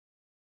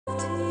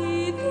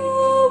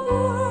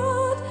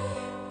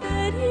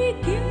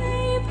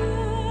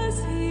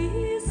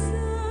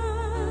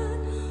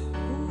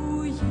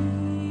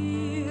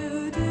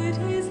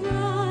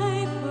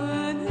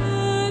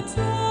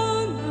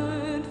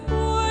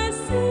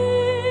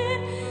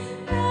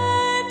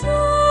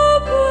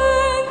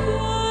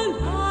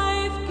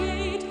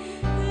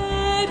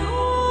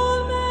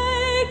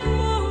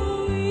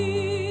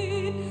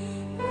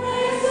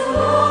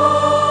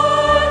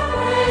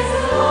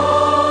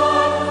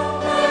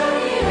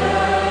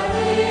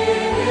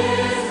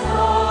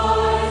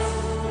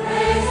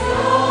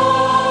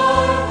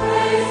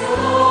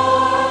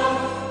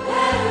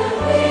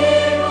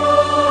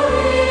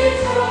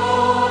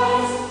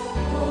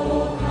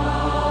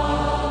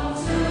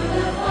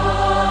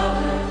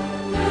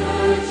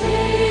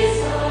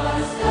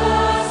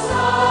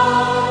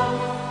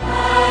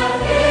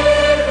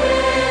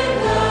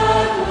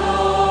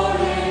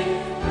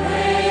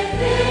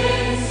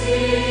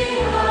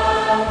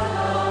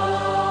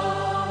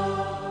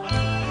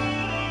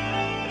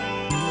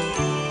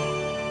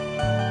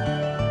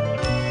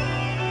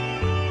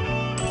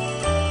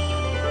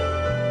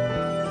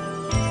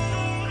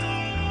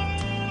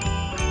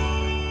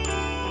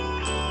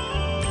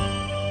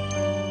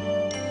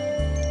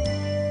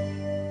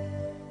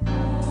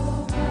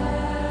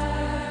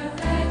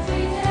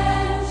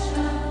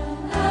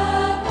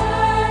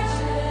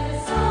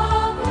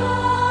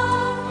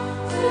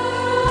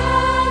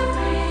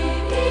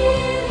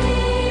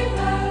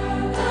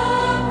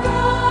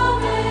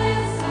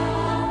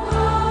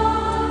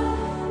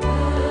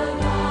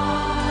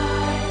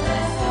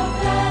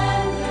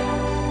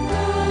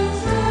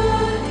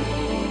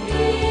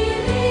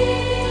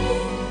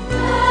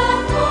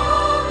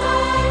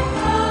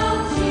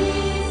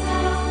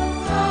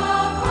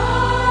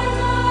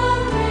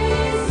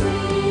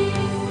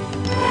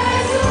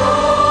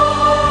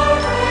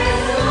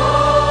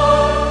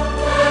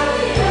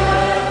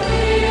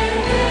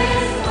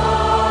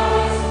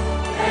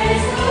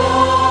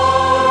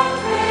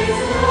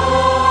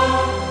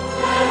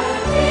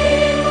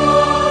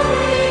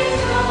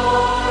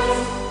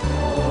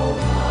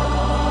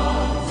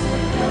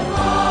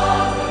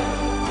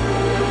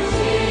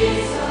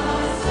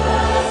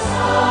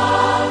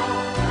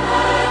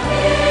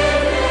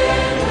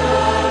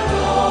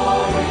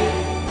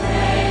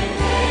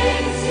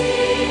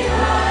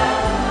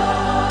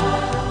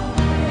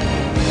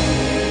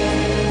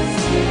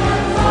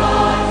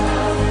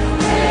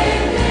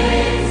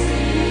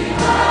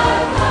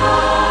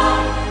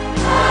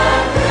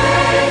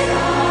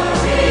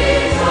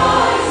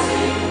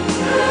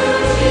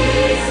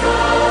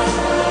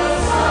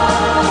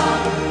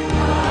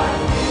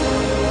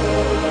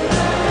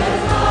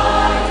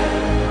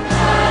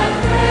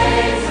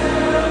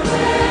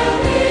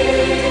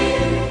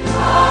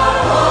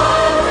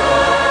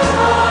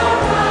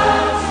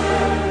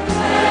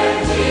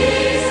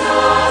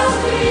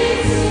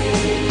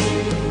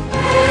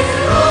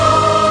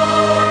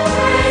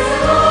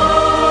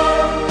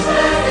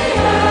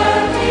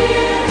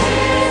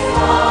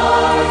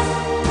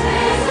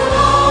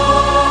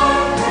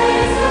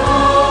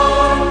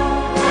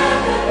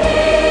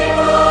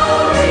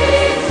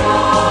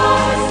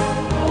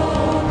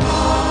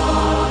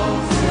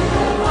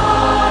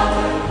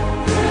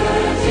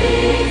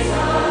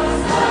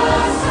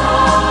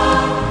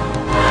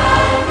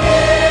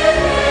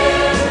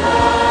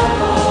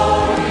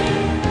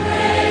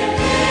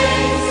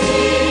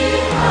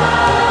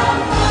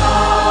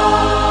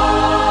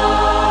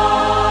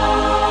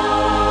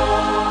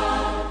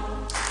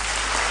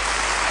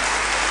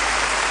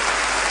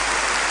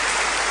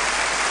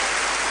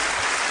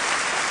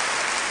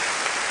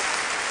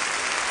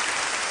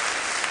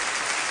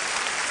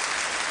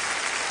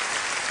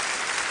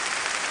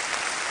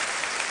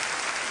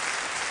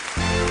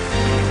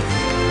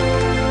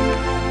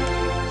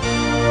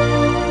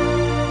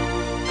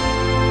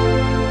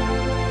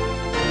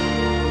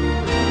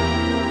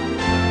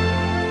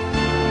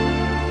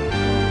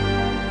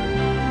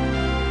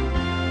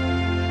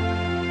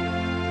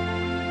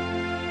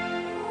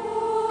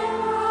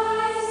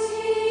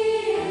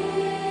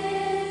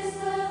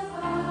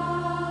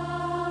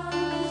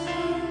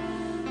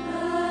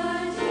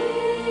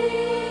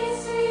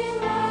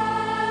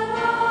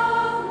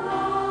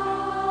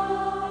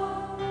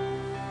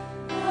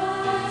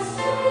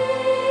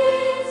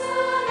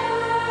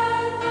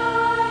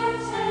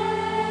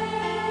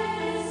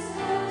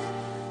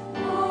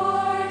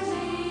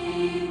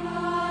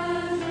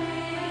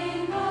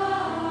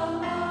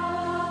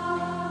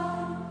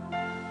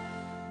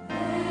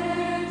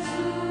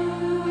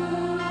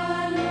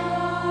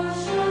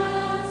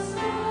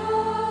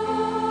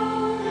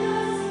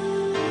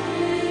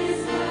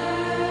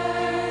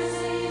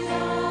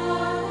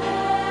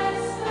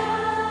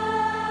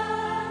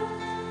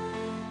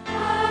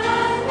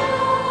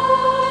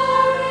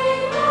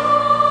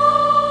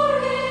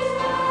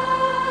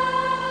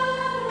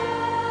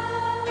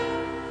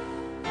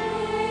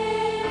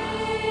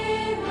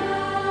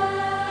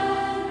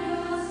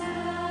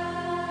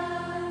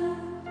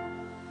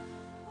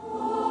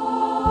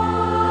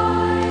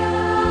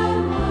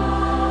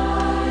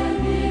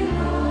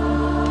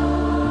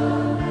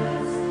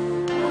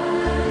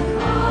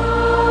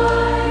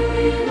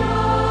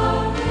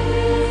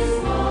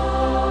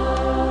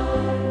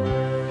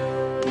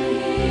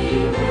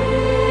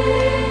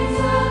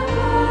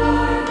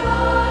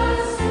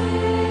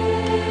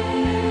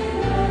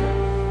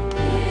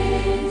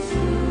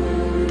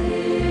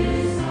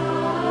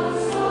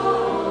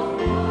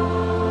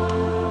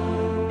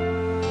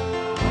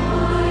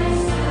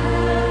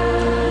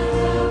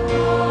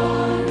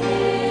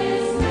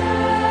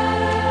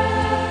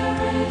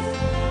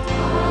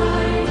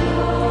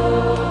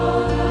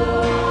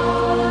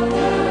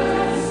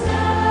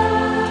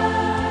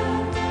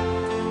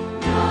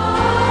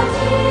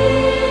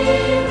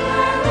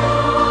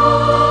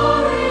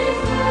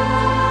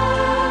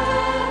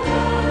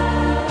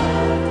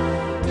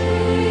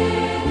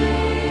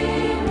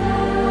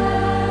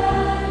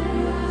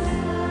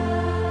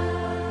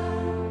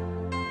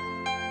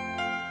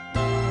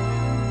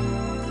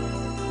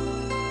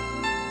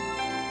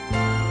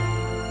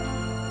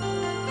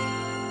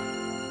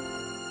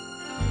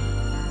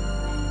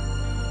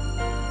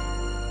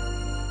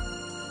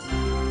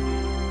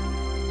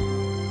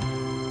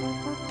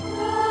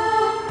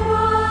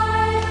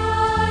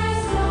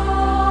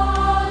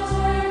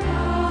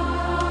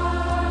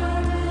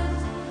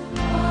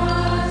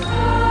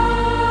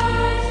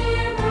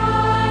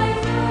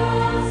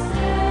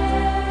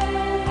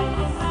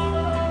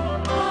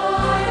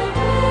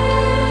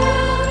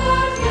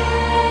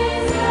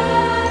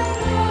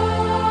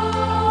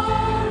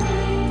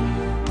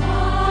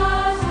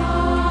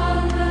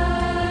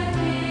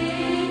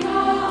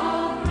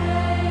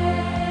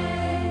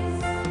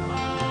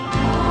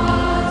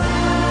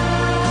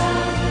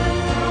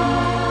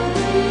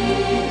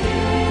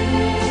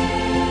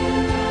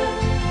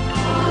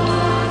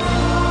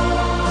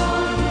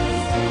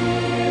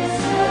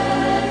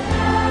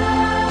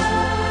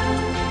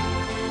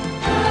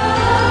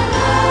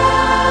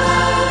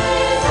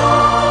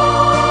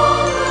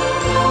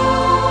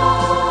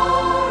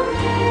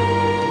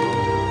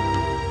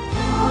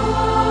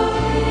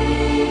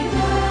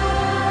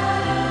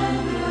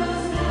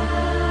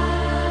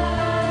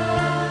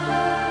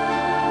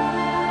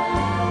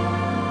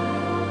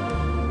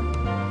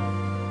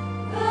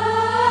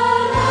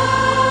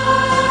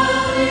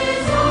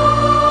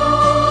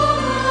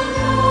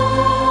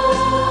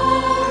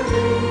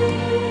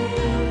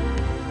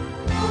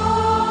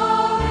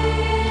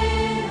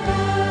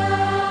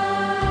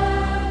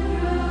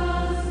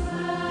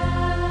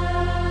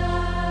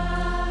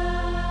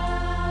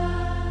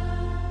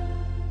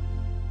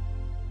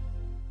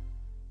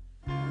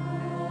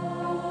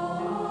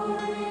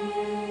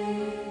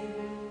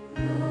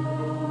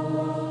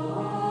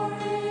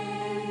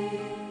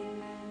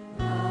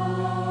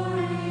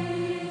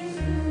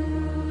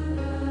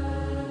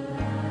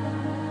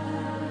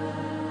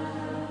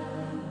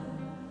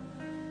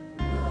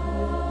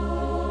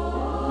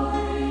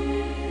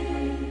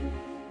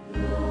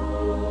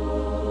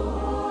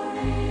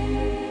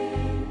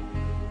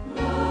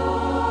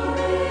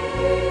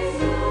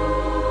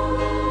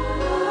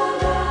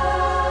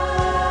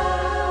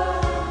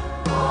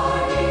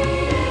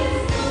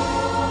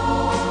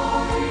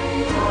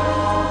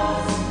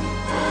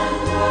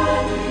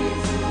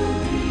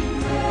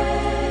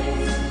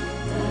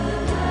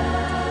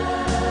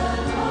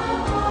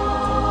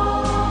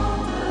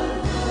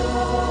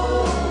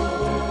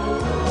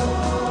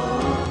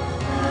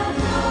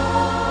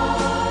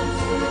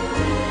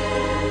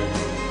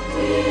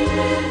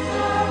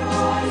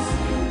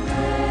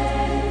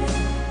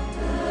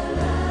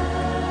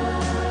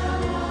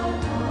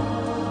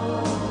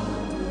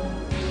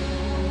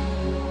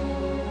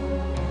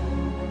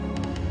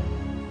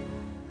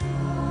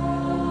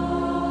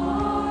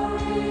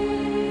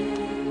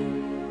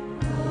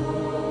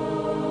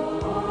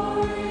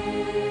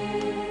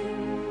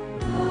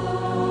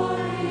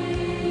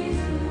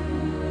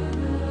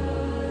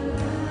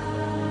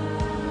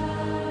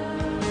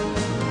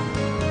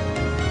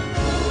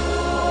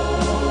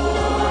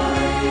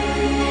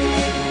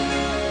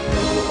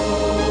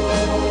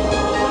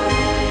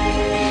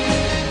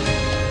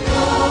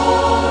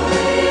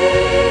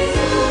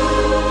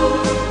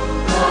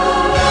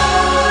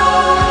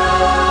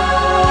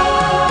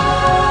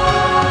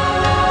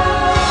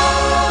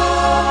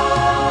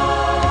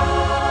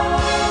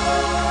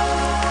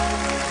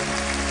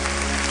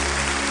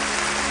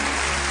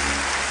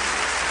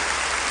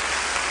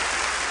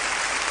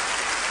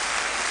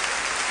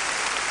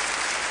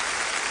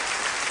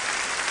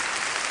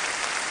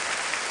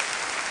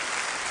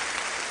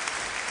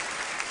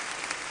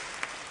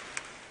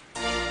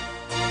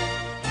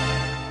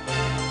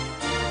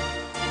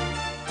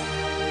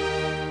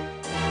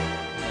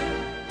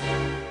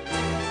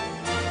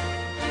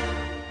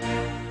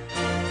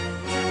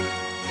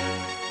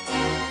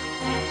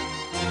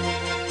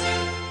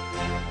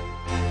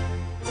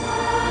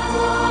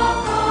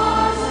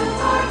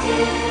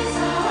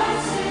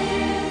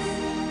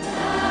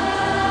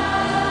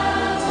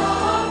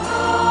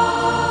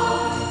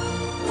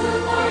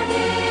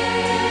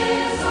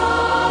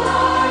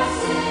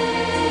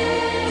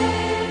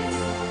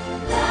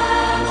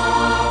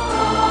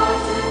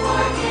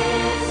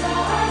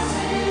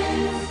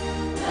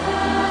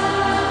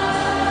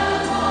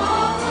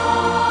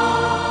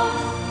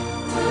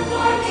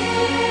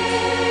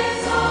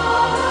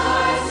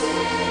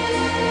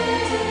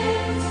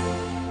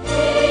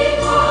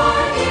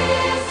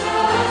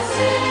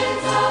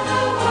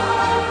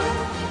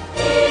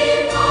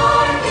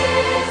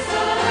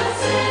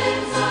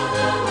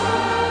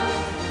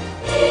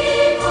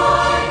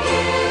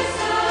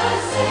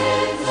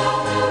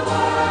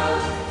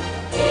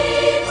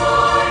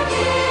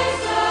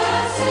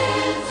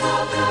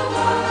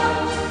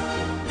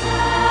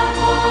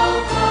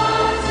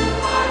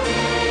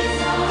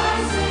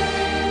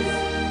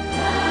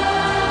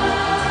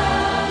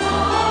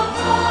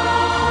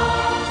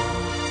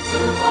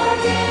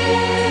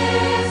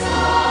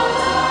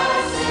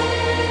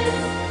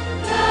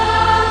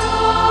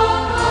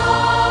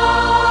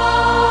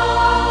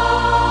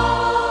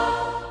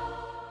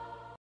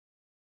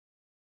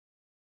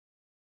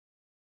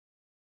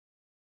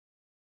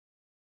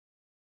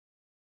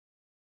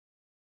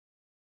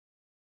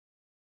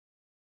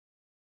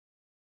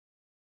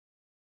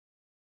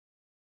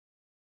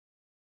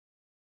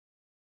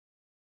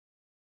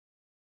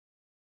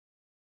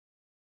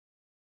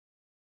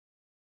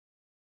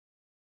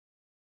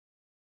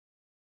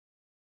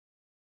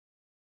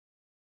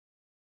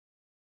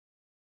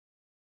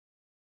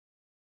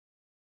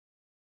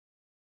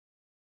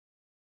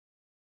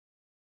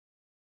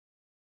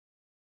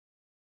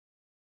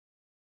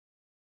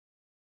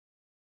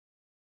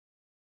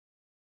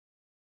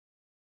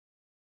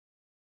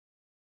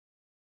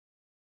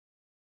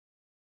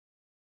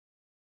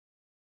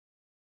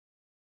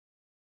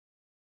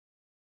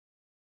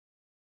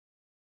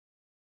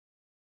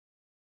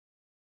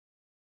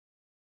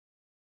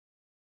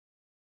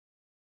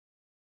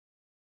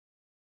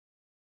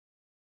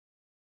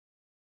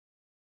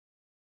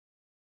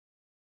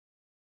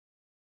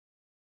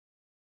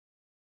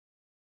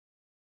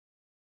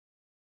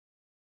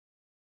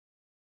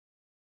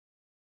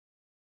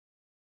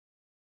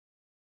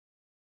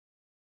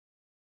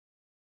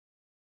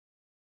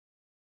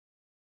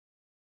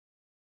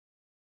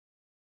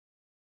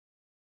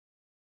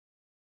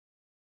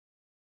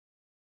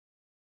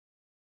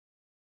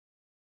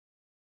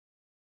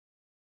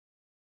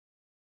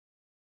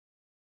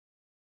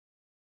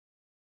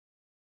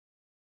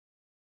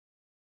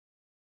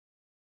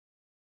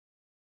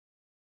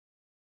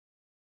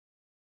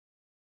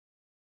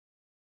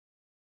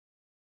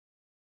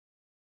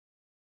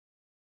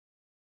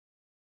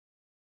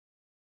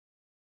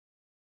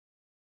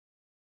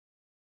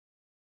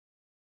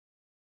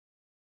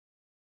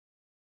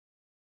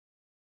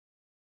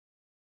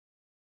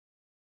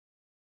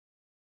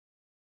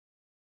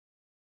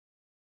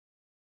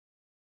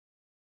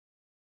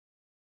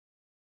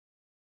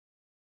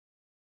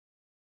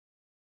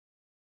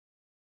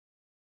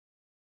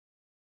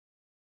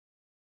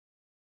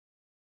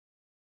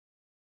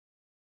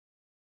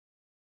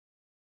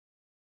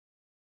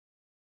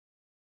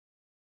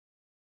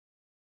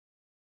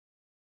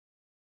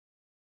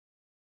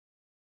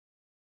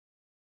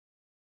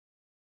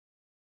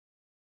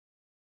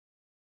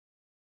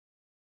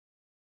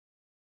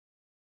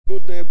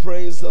Good day,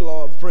 praise the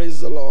Lord,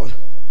 praise the Lord.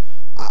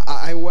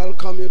 I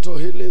welcome you to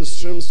Healing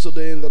Streams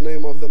today in the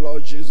name of the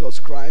Lord Jesus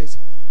Christ.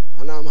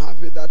 And I'm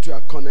happy that you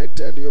are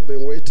connected. You've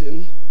been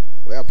waiting.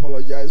 We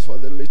apologize for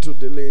the little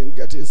delay in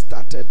getting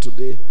started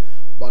today.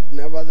 But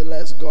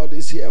nevertheless, God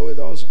is here with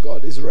us.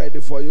 God is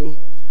ready for you.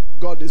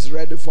 God is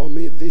ready for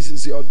me. This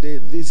is your day.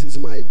 This is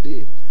my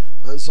day.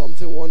 And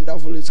something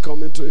wonderful is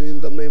coming to you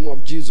in the name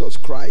of Jesus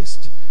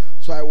Christ.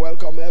 So I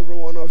welcome every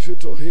one of you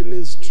to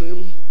Healing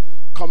Stream,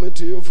 coming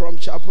to you from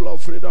Chapel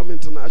of Freedom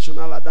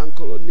International,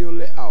 Adankolo New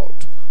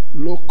Layout,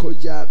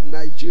 Lokoja,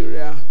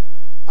 Nigeria.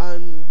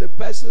 And the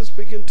person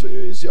speaking to you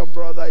is your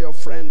brother, your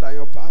friend, and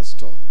your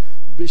pastor,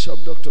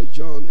 Bishop Dr.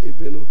 John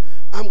Ibenu.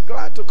 I'm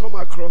glad to come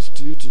across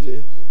to you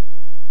today,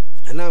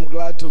 and I'm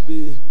glad to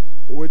be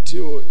with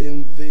you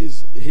in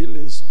this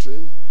healing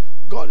stream.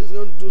 God is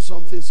going to do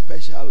something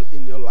special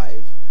in your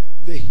life.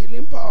 The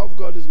healing power of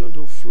God is going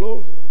to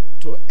flow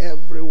to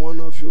every one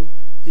of you.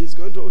 He's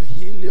going to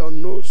heal your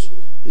nose.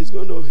 He's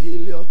going to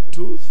heal your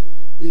tooth.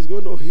 He's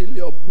going to heal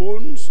your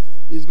bones.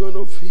 He's going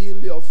to heal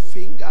your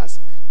fingers.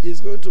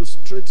 He's going to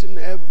straighten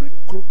every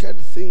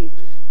crooked thing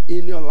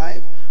in your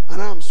life.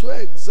 And I'm so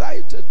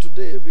excited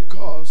today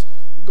because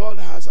God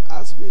has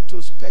asked me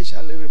to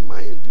specially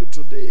remind you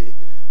today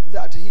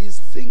that He's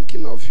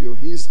thinking of you.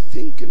 He's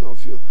thinking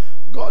of you.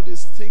 God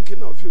is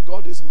thinking of you.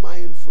 God is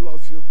mindful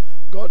of you.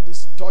 God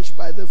is touched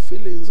by the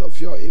feelings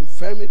of your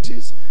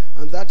infirmities.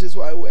 And that is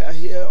why we are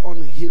here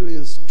on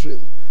Healing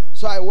Stream.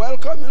 So I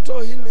welcome you to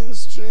Healing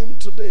Stream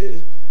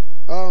today.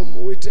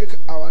 We take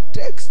our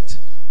text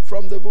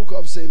from the book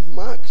of St.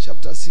 Mark,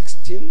 chapter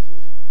 16,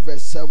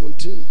 verse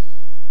 17.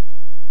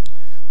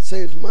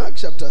 St. Mark,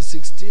 chapter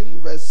 16,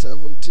 verse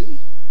 17.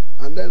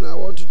 And then I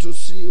want you to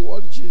see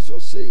what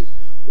Jesus said.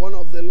 One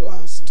of the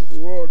last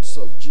words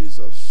of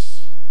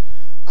Jesus.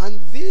 And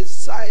these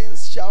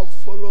signs shall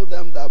follow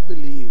them that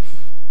believe.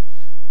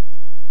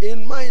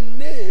 In my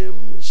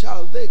name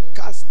shall they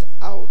cast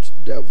out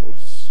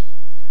devils.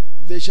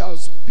 They shall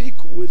speak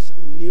with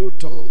new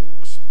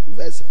tongues.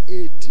 Verse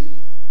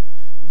 18.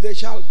 They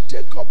shall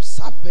take up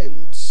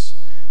serpents,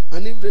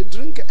 and if they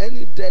drink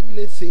any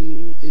deadly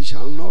thing, it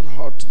shall not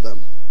hurt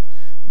them.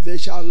 They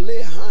shall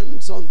lay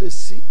hands on the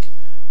sick,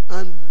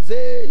 and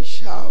they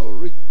shall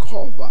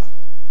recover.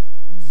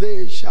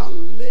 They shall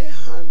lay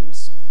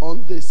hands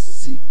on the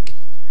sick,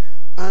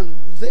 and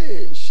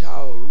they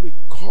shall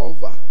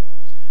recover.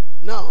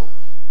 Now,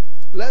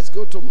 let's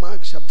go to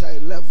Mark chapter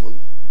 11,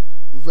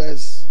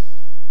 verse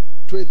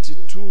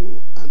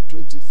 22 and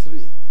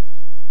 23.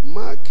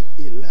 Mark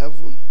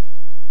 11,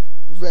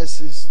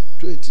 verses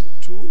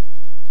 22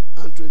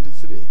 and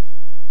 23.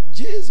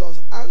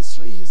 Jesus,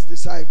 answering his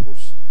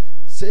disciples,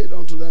 said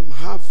unto them,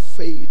 have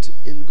faith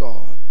in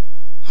God.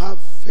 Have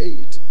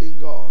faith in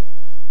God.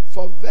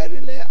 For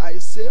verily I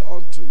say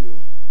unto you,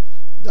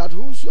 that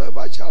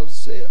whosoever shall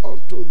say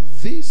unto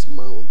this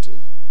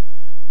mountain,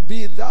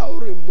 be thou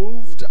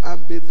removed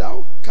and be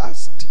thou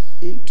cast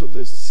into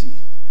the sea,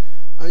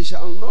 and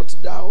shall not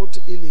doubt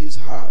in his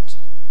heart,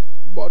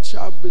 but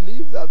shall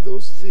believe that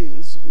those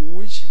things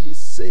which he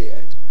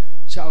said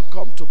shall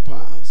come to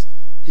pass,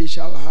 he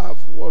shall have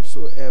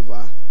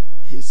whatsoever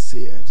he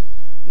said.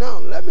 Now,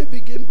 let me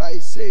begin by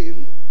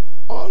saying,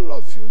 all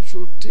of you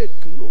should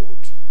take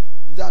note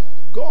that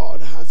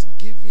God has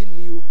given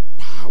you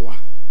power.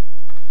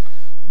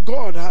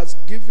 God has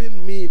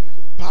given me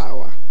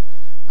power.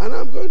 And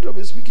I'm going to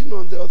be speaking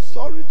on the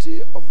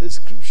authority of the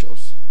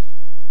scriptures.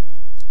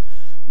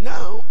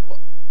 Now,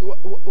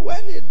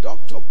 when a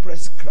doctor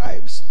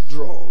prescribes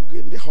drug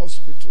in the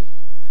hospital,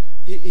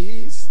 he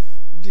is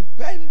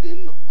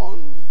depending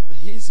on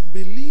his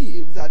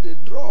belief that the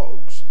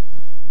drugs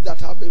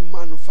that have been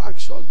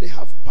manufactured, they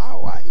have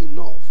power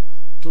enough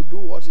to do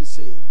what he's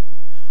saying.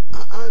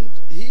 And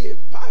he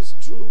passed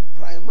through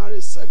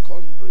primary,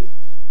 secondary,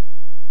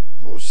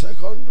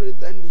 post-secondary,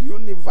 then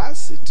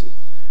university.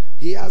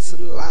 He has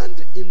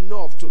learned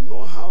enough to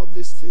know how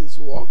these things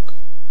work.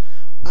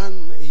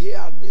 And he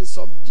had been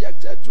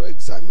subjected to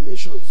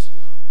examinations,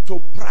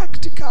 to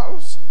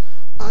practicals.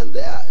 And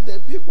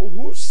the people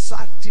who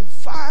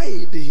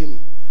certified him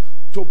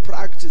to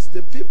practice,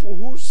 the people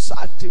who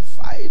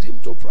certified him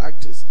to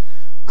practice,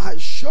 are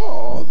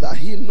sure that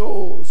he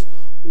knows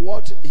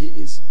what he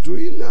is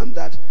doing and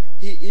that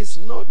he is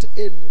not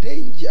a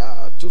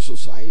danger to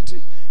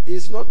society. He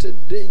is not a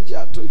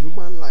danger to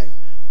human life.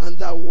 And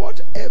that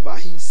whatever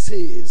he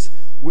says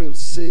will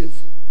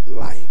save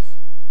life.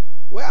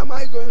 Where am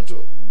I going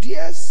to?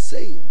 Dear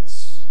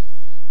saints,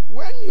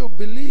 when you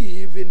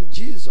believe in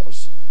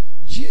Jesus,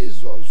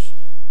 Jesus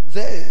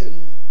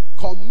then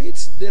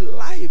commits the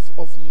life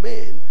of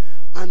men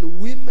and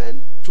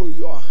women to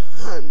your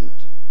hand,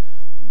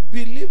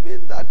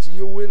 believing that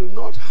you will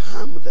not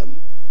harm them,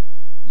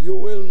 you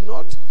will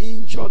not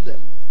injure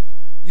them,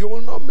 you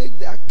will not make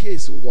their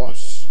case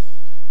worse,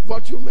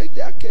 but you make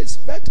their case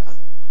better.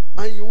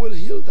 And you will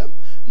heal them.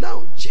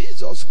 Now,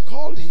 Jesus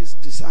called his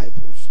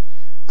disciples,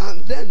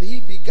 and then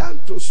he began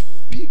to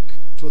speak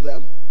to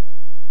them.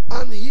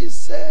 And he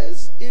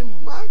says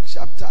in Mark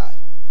chapter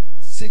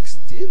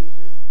 16,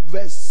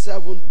 Verse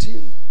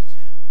 17.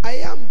 I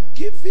am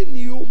giving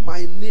you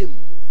my name.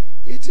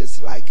 It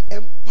is like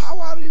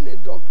empowering a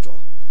doctor.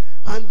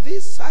 And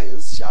these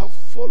signs shall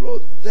follow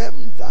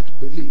them that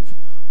believe.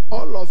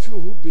 All of you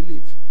who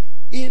believe.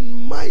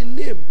 In my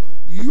name.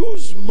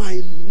 Use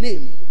my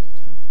name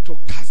to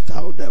cast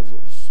out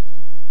devils.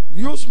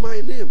 Use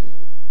my name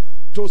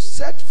to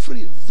set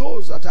free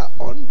those that are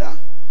under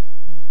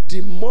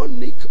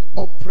demonic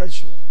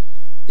oppression.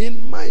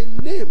 In my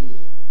name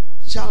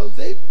shall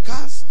they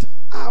cast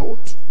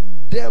out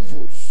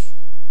devils.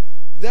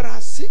 There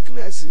are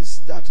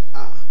sicknesses that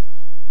are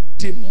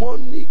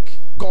demonic,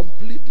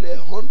 completely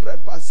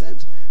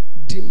 100%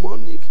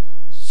 demonic.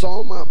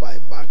 Some are by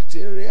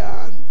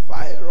bacteria and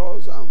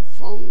virus and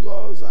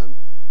fungus and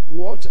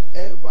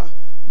whatever,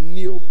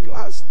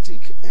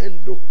 neoplastic,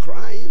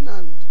 endocrine,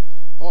 and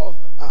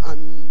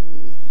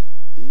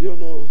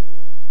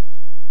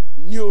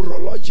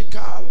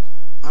neurological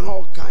and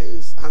all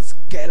kinds, and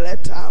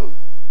skeletal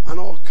and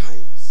all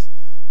kinds.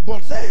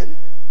 But then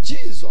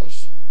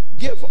Jesus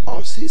gave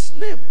us his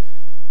name.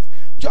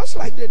 Just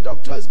like the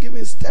doctor is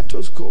giving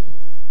stethoscope,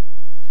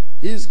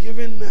 he's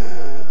giving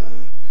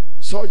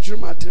surgery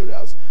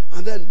materials,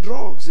 and then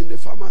drugs in the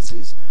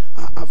pharmacies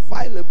are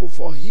available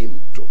for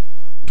him to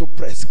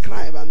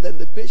prescribe, and then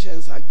the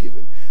patients are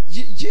given.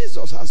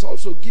 Jesus has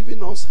also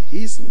given us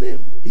his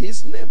name.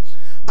 His name.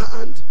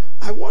 And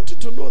I want you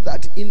to know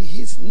that in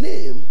his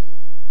name,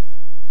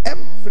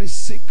 every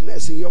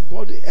sickness in your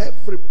body,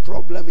 every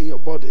problem in your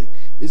body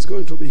is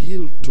going to be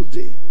healed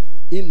today.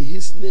 In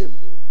his name.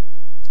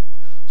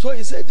 So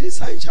he said, this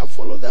sign shall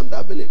follow them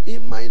that believe.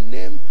 In my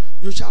name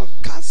you shall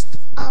cast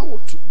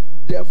out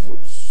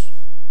devils.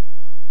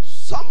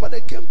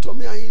 Somebody came to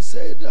me and he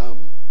said,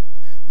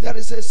 there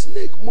is a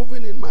snake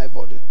moving in my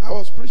body. I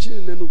was preaching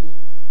in Enugu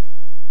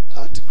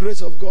at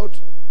Grace of God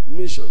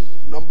Mission,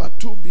 number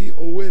 2B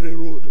Owerri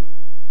Road,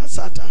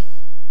 Asata,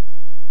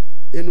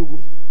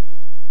 Enugu.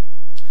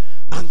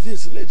 And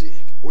this lady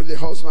with the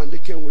husband, they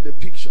came with a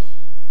picture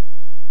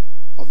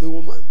of the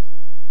woman.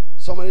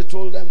 Somebody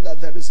told them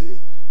that there is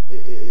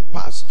a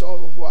pastor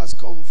who has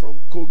come from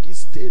Kogi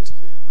State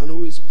and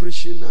who is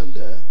preaching, and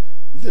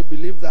they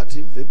believe that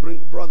if they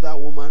brought that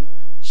woman,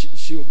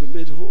 she will be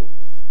made whole.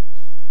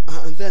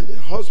 And then the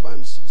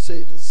husband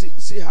said,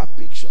 see her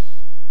picture.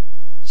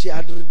 She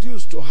had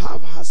reduced to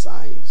half her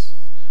size.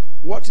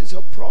 What is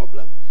her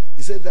problem?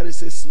 He said, there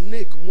is a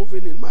snake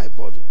moving in my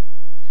body.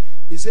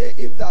 He said,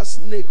 if that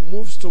snake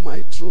moves to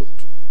my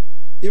throat,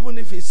 even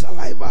if it's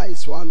saliva I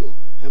swallow,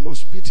 I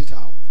must spit it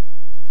out.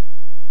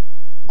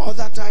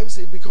 Other times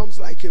it becomes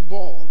like a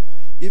ball.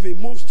 If it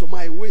moves to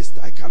my waist,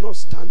 I cannot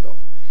stand up.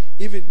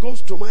 If it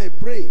goes to my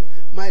brain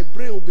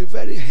will be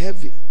very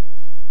heavy.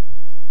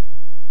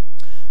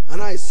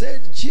 And I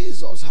said,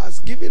 Jesus has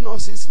given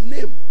us his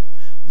name,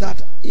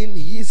 that in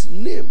his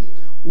name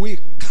we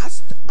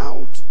cast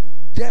out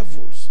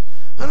devils.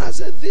 And I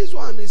said, this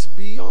one is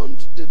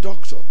beyond the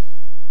doctor.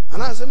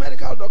 And as a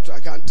medical doctor,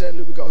 I can tell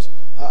you, because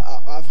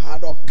I've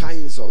had all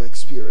kinds of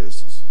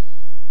experiences,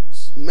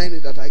 many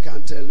that I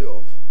can't tell you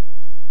of.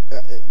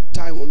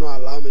 Time will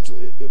not allow me to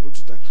be able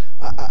to tell.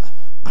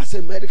 As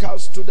a medical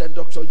student,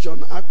 Dr.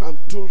 John Akpam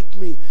told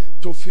me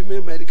to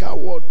female medical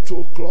ward 2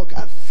 o'clock.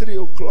 At 3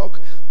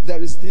 o'clock,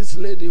 there is this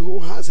lady who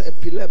has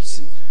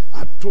epilepsy.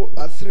 At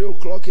 3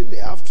 o'clock in the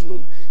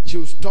afternoon, she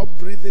will stop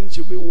breathing.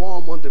 She'll be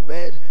warm on the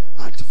bed.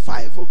 At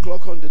 5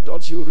 o'clock on the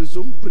dot, she will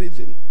resume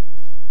breathing.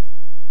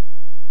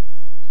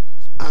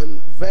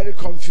 And very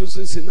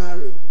confusing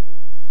scenario.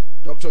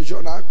 Dr.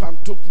 John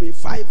Akpam took me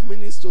 5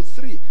 minutes to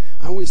 3,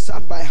 and we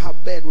sat by her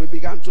bed. We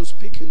began to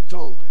speak in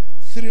tongue.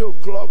 3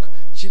 o'clock,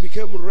 she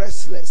became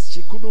restless.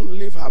 She couldn't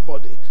leave her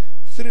body.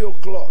 3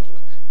 o'clock,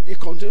 he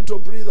continued to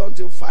breathe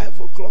until 5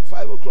 o'clock.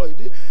 5 o'clock, he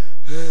did.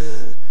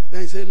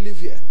 Then he said, leave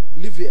here,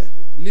 leave here,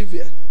 leave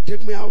here.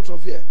 Take me out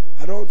of here.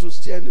 I don't want to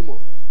stay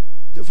anymore.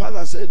 The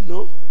father said,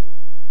 no,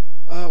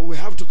 we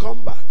have to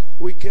come back.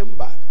 We came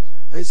back.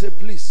 And he said,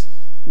 please,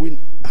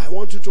 I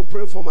want you to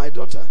pray for my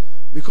daughter,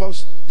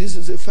 because this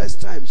is the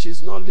first time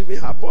she's not leaving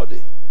her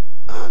body.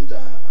 And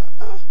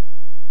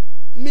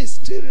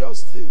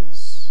mysterious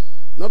things.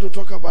 Not to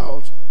talk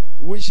about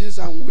witches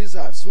and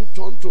wizards who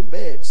turn to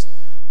birds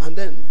and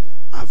then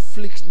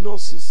afflict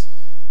nurses.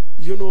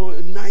 You know,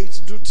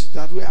 night duty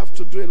that we have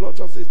to do a lot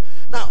of things.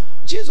 Now,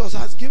 Jesus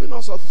has given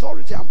us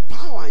authority and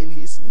power in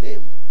his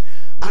name.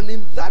 And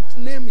in that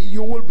name,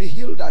 you will be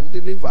healed and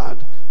delivered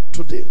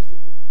today.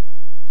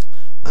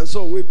 And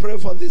so we pray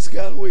for this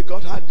girl. We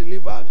got her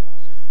delivered.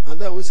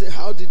 And then we say,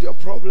 how did your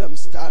problem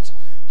start?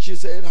 She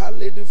said her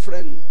lady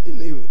friend in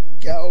the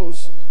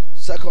girls'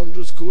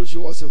 secondary school, she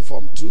was in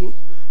Form 2.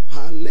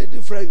 Her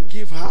lady friend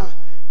gave her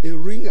a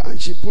ring, and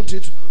she put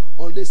it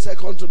on the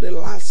second to the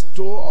last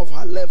toe of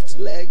her left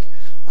leg.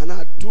 And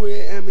at 2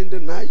 a.m. in the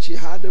night, she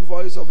heard the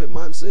voice of a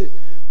man say,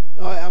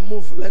 oh, I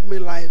move, let me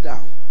lie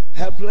down.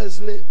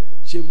 Helplessly,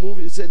 she moved.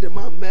 He said the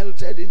man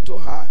melted into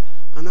her,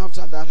 and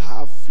after that,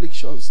 her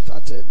affliction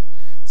started.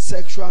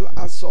 Sexual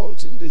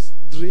assault in this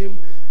dream,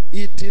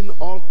 eating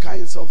all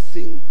kinds of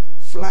things,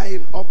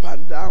 flying up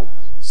and down,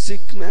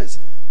 sickness.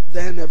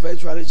 Then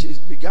eventually she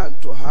began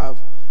to have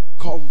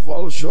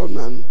convulsion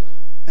and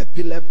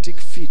epileptic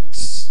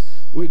fits.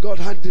 We got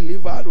her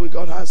delivered, we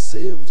got her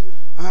saved,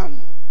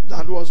 and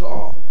that was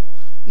all.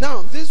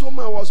 Now, this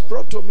woman was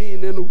brought to me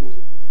in Enugu.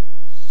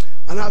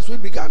 And as we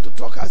began to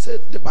talk, I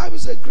said, the Bible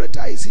said,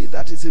 greater is he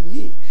that is in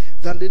me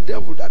than the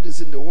devil that is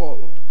in the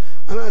world.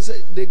 And I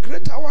said, the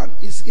greater one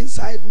is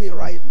inside me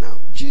right now.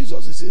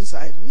 Jesus is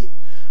inside me.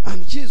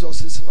 And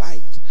Jesus is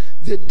light.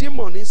 The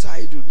demon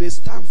inside you, they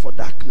stand for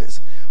darkness.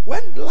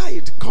 When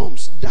light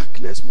comes,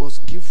 darkness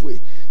must give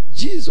way.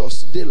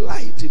 Jesus, the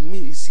light in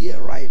me, is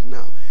here right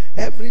now.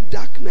 Every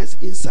darkness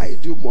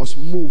inside you must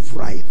move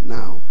right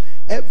now.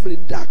 Every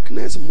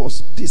darkness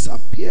must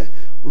disappear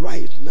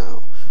right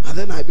now. And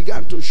then I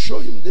began to show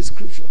him the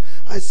scripture.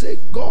 I said,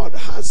 God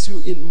has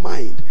you in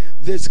mind.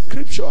 The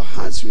scripture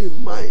has you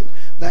in mind.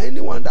 That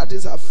anyone that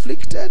is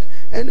afflicted,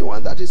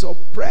 anyone that is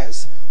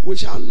oppressed, we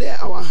shall lay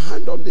our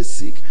hand on the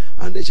sick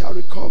and they shall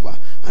recover.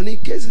 And in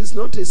case it's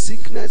not a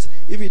sickness,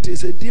 if it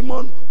is a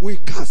demon, we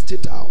cast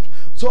it out.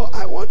 So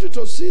I want you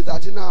to see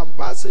that in our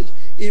passage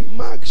in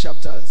Mark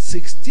chapter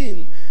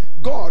 16,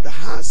 God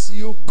has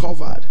you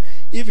covered.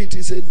 If it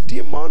is a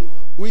demon,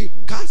 we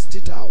cast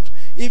it out.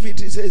 If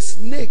it is a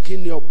snake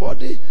in your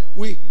body,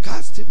 we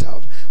cast it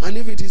out. And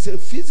if it is a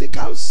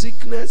physical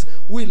sickness,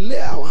 we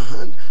lay our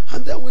hand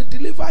and then we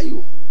deliver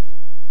you.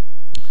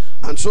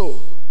 And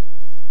so,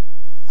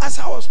 as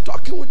I was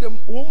talking with the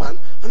woman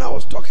and I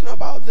was talking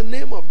about the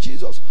name of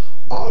Jesus,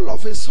 all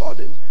of a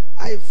sudden,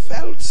 I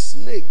felt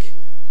snake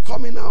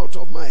coming out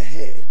of my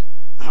head.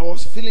 I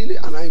was feeling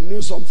it and I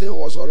knew something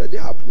was already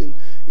happening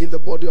in the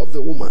body of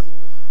the woman.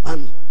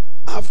 And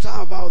after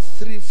about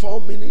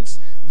 3-4 minutes,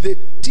 the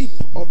tip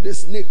of the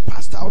snake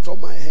passed out of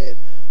my head.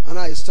 And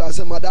I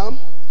said, Madam,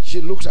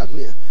 she looked at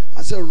me.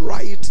 I said,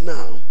 right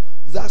now,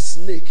 that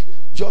snake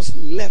just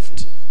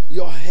left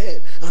your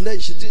head. And then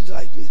she did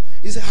like this.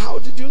 He said, how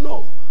did you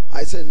know?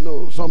 I said,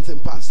 no, something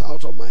passed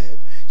out of my head.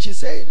 She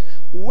said,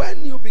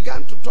 when you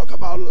began to talk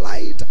about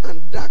light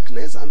and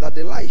darkness, and that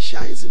the light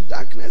shines in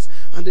darkness,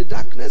 and the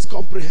darkness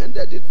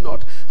comprehended it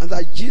not, and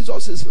that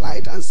Jesus is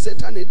light and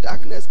Satan is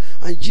darkness,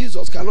 and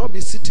Jesus cannot be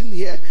sitting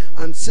here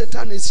and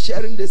Satan is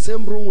sharing the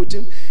same room with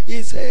him,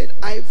 he said,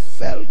 I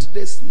felt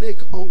the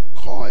snake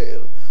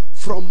uncoil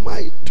from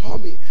my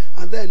tummy,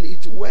 and then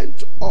it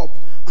went up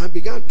and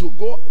began to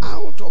go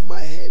out of my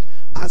head.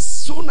 As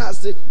soon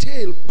as the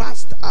tail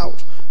passed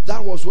out,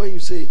 that was when you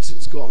say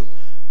it's gone.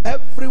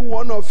 Every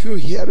one of you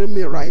hearing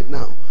me right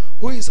now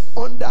who is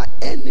under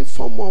any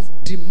form of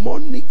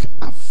demonic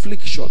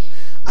affliction,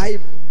 I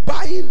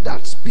bind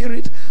that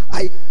spirit,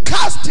 I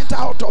cast it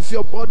out of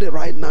your body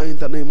right now in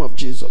the name of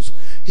Jesus.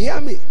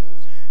 Hear me.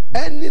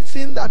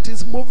 Anything that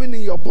is moving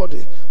in your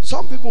body,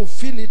 some people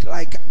feel it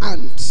like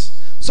ants,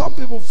 some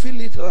people feel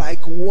it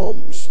like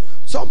worms,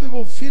 some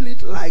people feel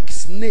it like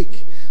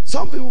snake,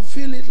 some people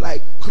feel it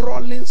like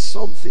crawling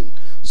something.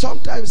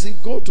 Sometimes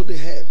it goes to the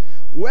head.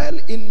 Well,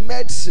 in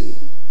medicine,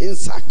 in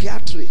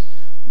psychiatry,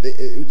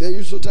 they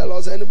used to tell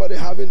us anybody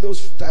having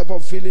those type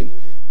of feeling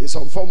is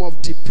some form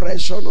of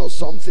depression or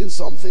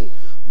something.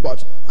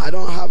 But I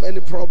don't have any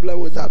problem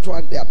with that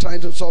one. They are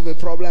trying to solve a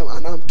problem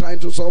and I'm trying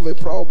to solve a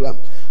problem.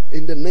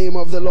 In the name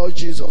of the Lord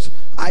Jesus,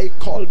 I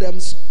call them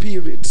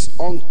spirits,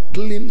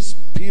 unclean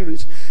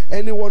spirits.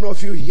 Any one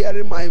of you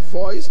hearing my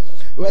voice,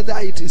 whether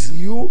it is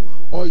you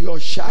or your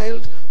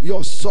child,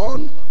 your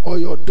son or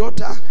your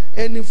daughter,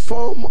 any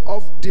form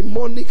of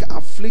demonic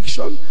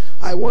affliction,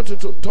 I want you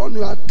to turn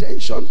your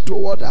attention to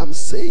what I'm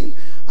saying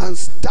and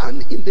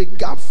stand in the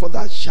gap for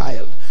that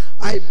child.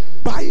 I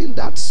bind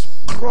that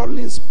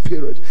crawling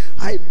spirit.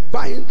 I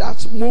bind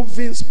that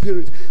moving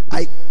spirit.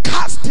 I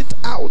cast it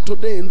out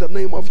today in the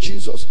name of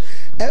Jesus.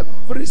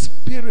 Every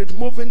spirit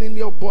moving in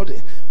your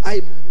body,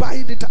 I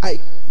bind it. I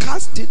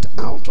cast it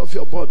out of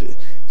your body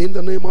in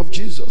the name of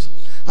Jesus.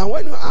 And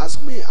when you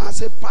ask me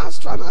as a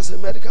pastor and as a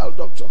medical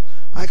doctor,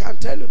 I can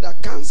tell you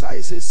that cancer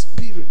is a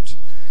spirit.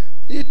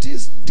 It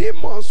is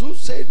demons who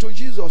say to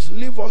Jesus,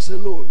 leave us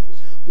alone.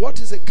 What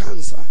is a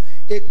cancer?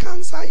 A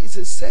cancer is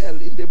a cell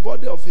in the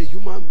body of a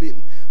human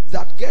being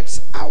that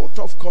gets out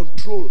of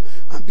control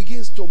and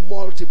begins to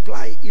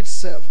multiply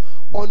itself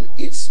on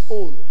its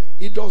own.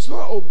 It does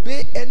not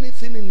obey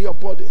anything in your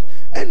body.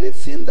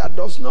 Anything that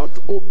does not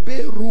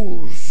obey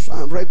rules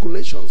and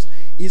regulations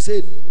is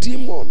a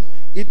demon.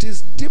 It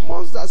is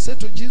demons that say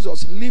to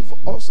Jesus, leave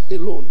us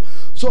alone.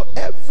 So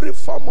every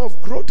form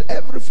of growth,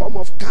 every form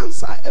of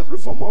cancer, every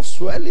form of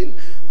swelling,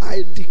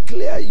 I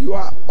declare you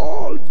are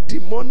all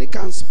demonic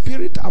and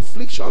spirit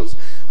afflictions.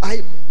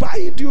 I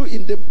bind you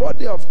in the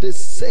body of the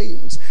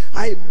saints.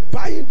 I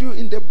bind you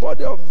in the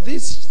body of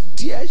this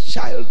dear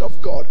child of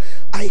God.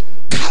 I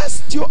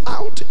cast you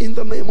out in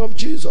the name of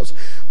Jesus.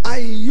 I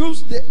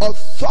use the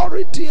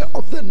authority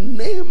of the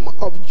name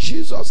of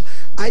Jesus.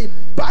 I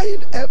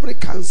bind every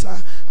cancer.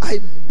 I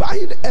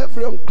bind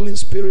every unclean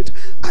spirit.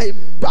 I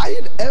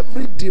bind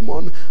every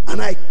demon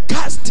and I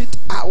cast it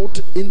out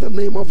in the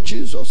name of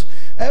Jesus.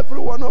 Every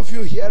one of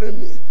you hearing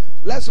me,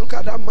 let's look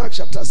at that Mark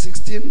chapter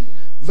 16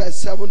 verse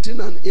 17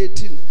 and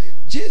 18.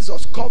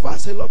 Jesus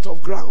covers a lot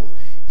of ground.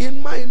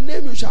 In my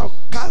name you shall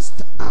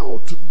cast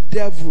out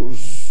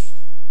devils.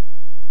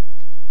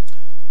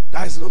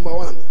 That is number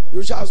one.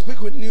 You shall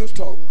speak with new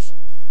tongues.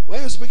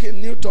 When you speak in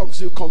new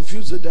tongues, you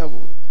confuse the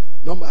devil.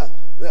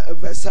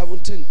 Verse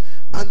 17.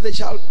 And they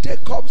shall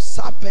take up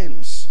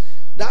serpents.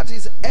 That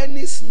is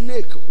any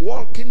snake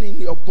walking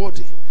in your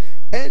body.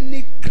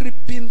 Any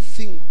creeping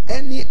thing.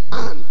 Any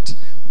ant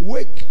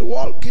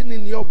walking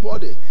in your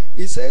body.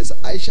 He says,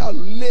 I shall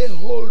lay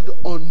hold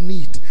on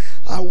it.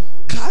 I will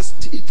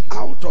cast it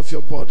out of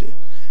your body.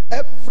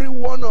 Every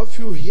one of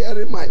you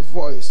hearing my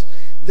voice,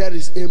 there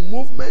is a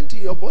movement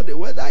in your body,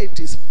 whether it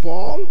is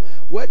ball,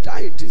 whether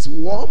it is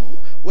worm,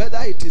 whether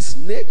it is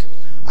snake.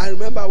 I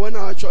remember when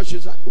our church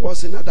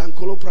was in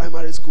Adankolo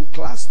Primary School,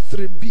 class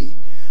 3B,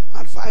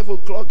 at 5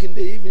 o'clock in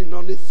the evening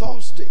on a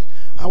Thursday,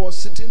 I was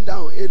sitting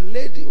down. A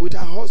lady with her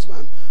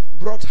husband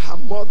brought her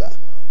mother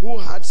who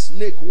had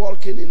snake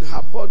walking in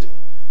her body.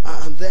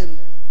 And then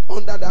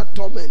under that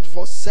torment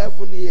for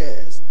 7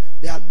 years,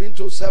 they had been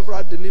to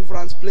several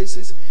deliverance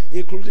places,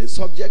 including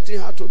subjecting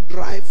her to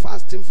dry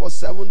fasting for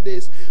 7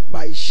 days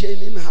by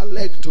chaining her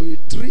leg to a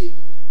tree.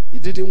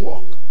 It didn't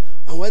work.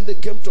 And when they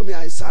came to me,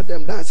 I sat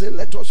them down and said,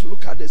 let us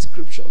look at the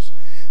scriptures.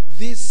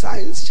 These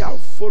signs shall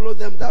follow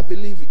them that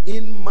believe.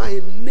 In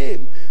my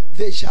name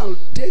they shall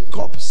take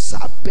up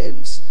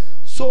serpents.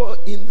 So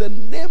in the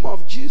name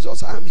of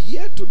Jesus, I am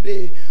here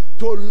today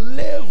to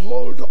lay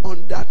hold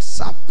on that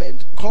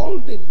serpent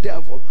called the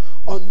devil,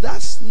 on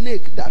that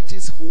snake that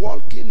is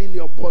walking in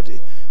your body.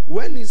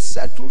 When it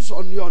settles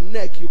on your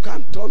neck, you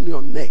can't turn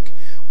your neck.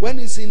 When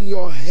it's in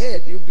your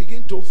head, you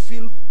begin to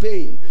feel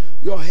pain.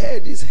 Your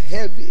head is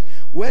heavy.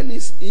 When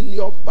it's in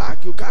your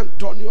back, you can't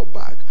turn your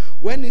back.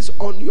 When it's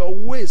on your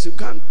waist, you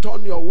can't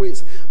turn your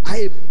waist.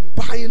 I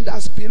bind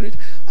that spirit.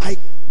 I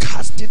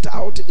cast it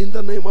out in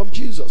the name of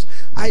Jesus.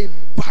 I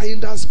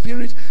bind that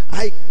spirit.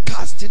 I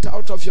cast it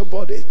out of your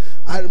body.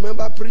 I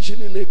remember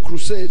preaching in a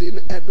crusade in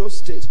Edo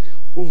State,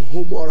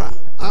 Uhumora,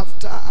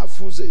 after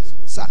Afuze,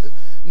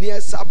 near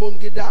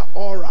Sabongida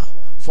Ora,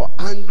 for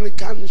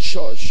Anglican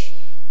Church.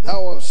 That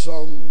was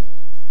some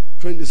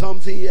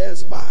 20-something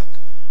years back.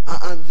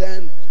 And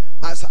then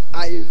as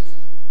I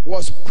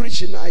was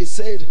preaching, I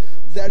said,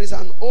 there is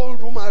an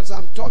old woman, as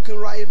I'm talking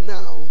right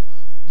now,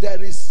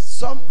 there is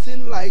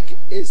something like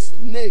a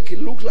snake.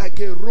 It looks like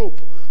a rope.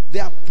 They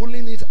are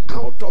pulling it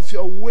out of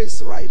your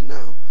waist right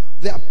now.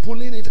 They are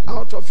pulling it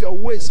out of your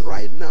waist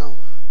right now.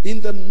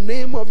 In the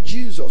name of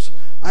Jesus,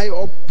 I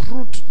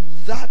uproot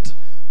that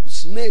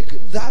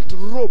snake, that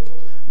rope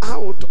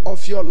out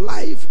of your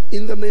life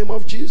in the name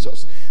of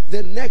Jesus.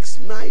 The next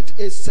night,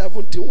 a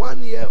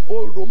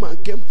 71-year-old woman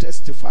came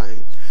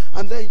testifying.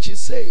 And then she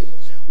said,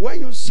 when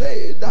you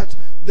say that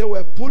they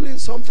were pulling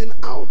something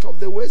out of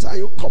the waist and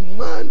you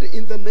command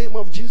in the name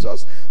of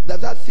Jesus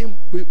that that thing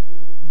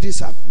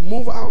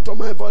move out of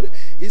my body,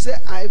 he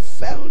said, I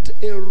felt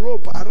a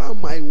rope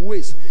around my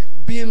waist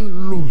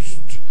being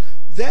loosed.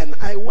 Then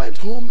I went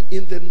home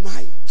in the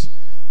night,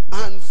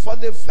 and for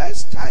the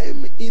first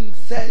time in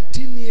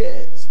 13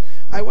 years,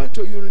 I went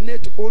to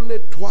urinate only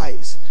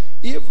twice.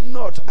 If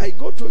not, I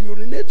go to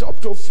urinate up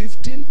to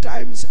 15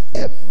 times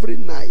every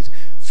night.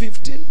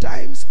 15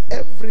 times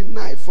every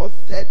night for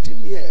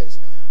 13 years.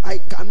 I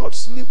cannot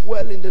sleep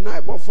well in the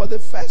night, but for the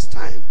first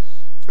time,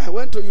 I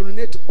went to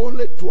urinate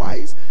only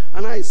twice,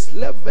 and I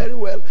slept very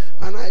well,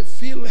 and I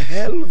feel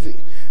healthy.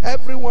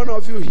 Every one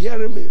of you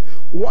hearing me,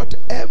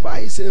 whatever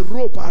is a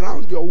rope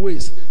around your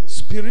waist,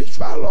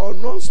 spiritual or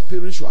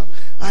non-spiritual,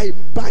 I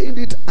bind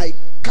it, I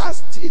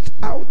cast it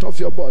out of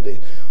your body.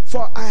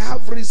 For I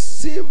have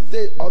received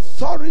the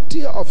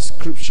authority of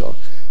Scripture,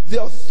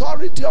 the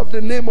authority of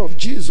the name of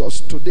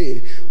Jesus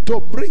today to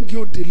bring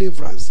you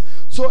deliverance.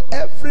 So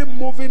every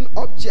moving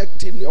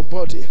object in your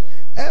body,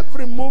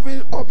 every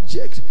moving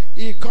object,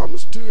 it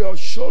comes to your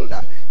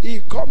shoulder,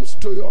 it comes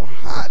to your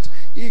heart,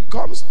 it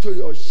comes to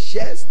your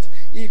chest,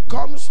 it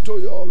comes to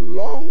your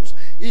lungs,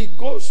 it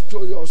goes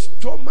to your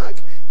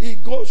stomach,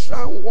 it goes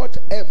around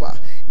whatever.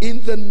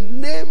 In the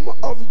name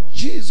of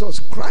Jesus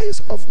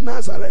Christ of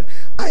Nazareth,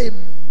 I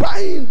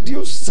bind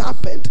you,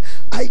 serpent.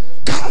 I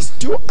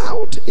cast you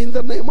out in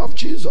the name of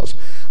Jesus.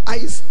 I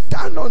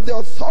stand on the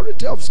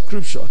authority of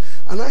Scripture,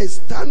 and I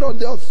stand on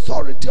the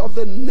authority of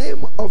the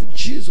name of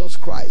Jesus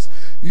Christ.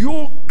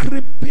 You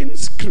creeping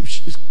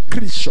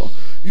creature,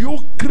 you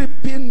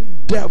creeping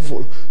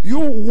devil, you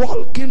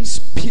walking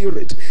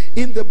spirit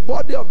in the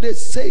body of the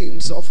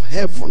saints of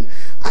heaven,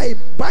 I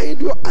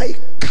bind you, I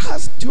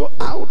cast you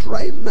out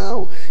right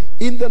now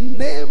in the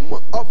name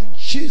of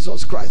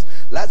Jesus Christ.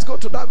 Let's go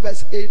to that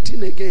verse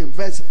 18 again.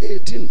 Verse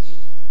 18.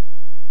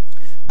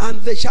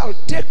 And they shall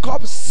take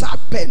up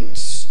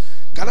serpents.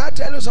 Can I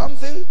tell you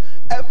something?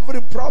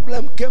 Every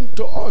problem came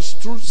to us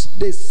through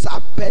the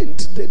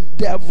serpent, the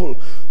devil.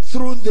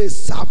 Through the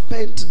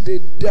serpent, the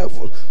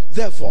devil.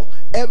 Therefore,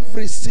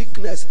 every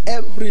sickness,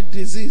 every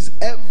disease,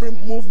 every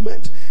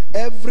movement,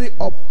 every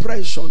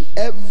oppression,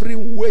 every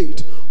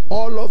weight,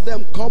 all of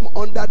them come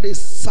under the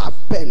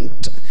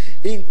serpent,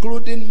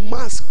 including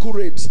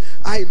masquerades.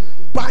 I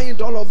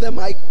bind all of them.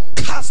 I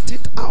cast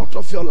it out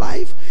of your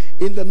life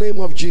in the name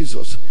of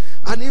Jesus.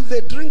 And if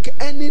they drink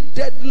any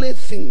deadly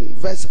thing,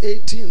 verse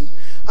 18,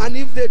 and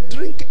if they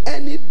drink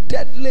any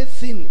deadly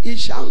thing, it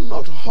shall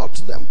not hurt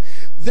them.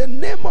 The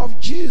name of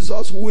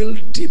Jesus will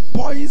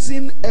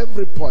depoison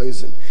every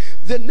poison.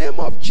 The name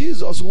of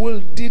Jesus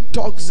will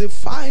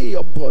detoxify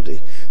your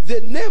body.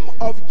 The name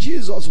of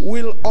Jesus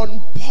will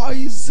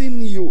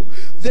unpoison you.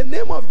 The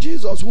name of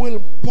Jesus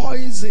will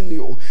poison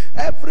you.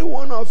 Every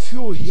one of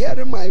you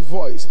hearing my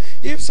voice,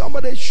 if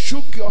somebody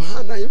shook your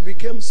hand and you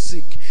became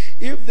sick,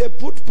 if they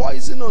put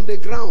poison on the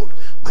ground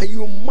and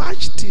you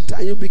mashed it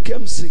and you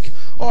became sick,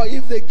 or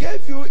if they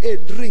gave you a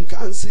drink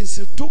and since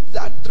you took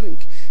that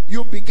drink,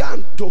 you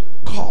began to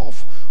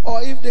cough,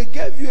 or if they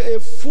gave you a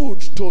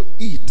food to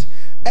eat,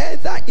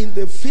 either in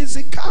the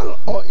physical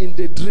or in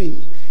the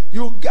dream,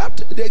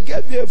 they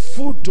gave you a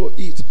food to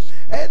eat,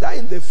 either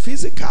in the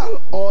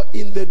physical or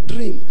in the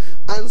dream,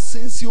 and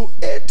since you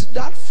ate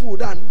that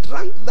food and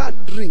drank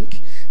that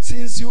drink,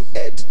 since you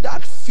ate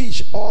that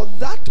fish or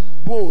that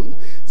bone,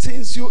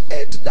 since you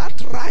ate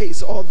that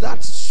rice or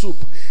that soup,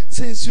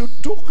 since you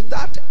took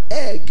that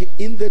egg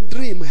in the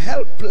dream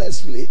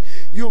helplessly,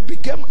 you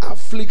became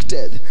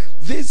afflicted.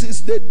 This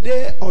is the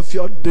day of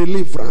your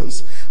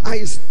deliverance.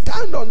 I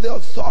stand on the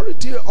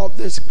authority of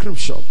the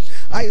scripture.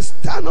 I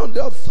stand on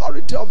the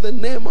authority of the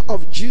name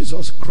of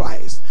Jesus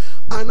Christ.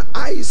 And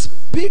I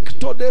speak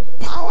to the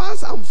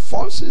powers and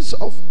forces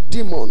of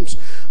demons.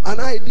 And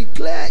I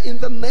declare in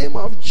the name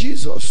of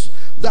Jesus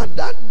that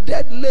that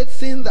deadly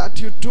thing that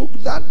you took,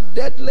 that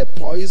deadly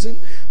poison,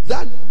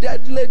 that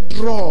deadly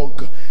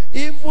drug,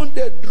 even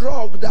the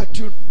drug that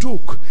you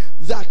took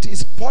that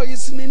is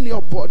poisoning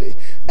your body,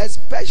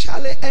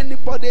 especially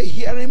anybody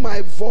hearing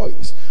my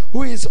voice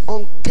who is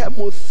on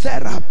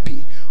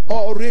chemotherapy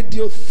or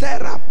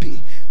radiotherapy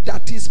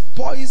that is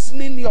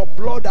poisoning your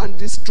blood and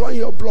destroying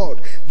your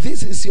blood,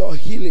 this is your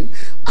healing.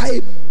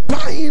 I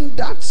bind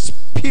that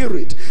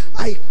spirit.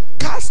 I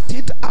cast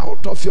it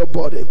out of your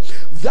body.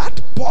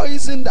 That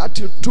poison that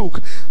you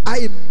took,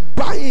 I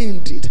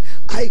bind it.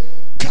 I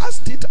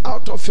cast it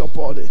out of your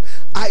body.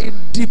 I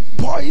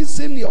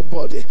depoison your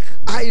body.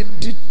 I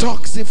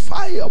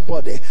detoxify your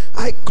body.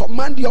 I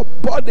command your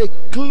body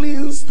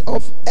cleansed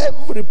of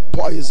every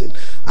poison.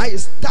 I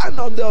stand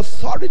on the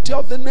authority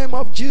of the name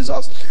of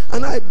Jesus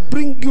and I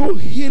bring you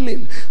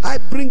healing. I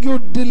bring you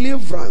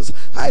deliverance.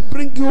 I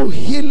bring you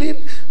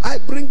healing. I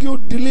bring you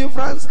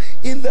deliverance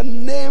in the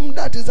name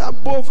that is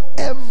above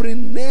every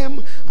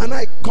name, and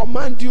I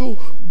command you,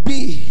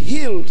 be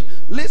healed.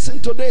 Listen,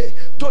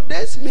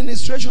 today's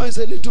ministration is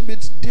a little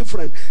bit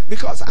different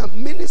because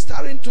I'm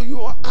ministering to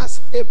you as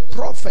a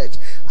prophet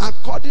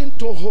according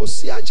to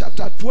Hosea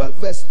chapter 12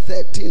 verse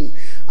 13.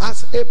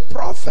 As a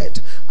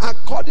prophet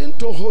according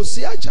to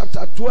Hosea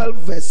chapter 12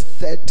 verse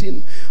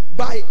 13.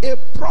 By a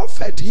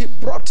prophet he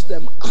brought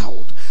them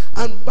out,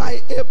 and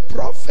by a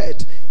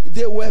prophet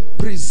they were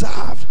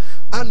preserved,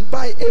 and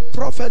by a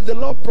prophet the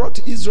Lord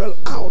brought Israel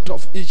out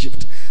of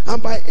Egypt,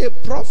 and by a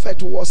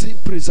prophet was he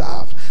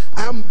preserved.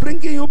 I am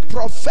bringing you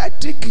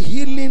prophetic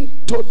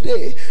healing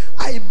today.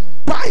 I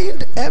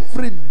bind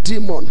every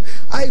demon.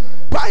 I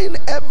bind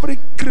every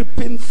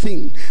creeping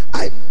thing.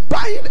 I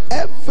bind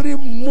every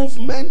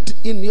movement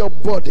in your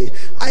body.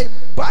 I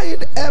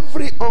bind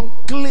every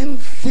unclean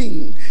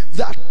thing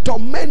that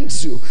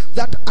torments you,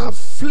 that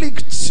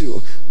afflicts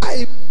you.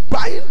 I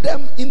bind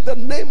them in the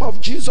name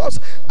of Jesus.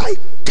 I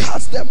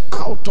cast them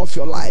out of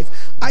your life.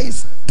 I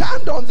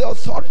stand on the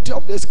authority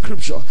of the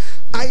scripture.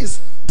 I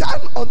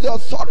stand on the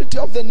authority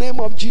of the name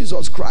of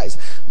Jesus Christ.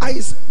 I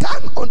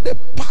stand on the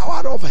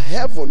power of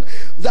heaven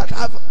that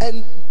have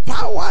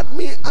empowered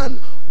me and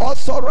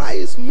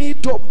authorized me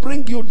to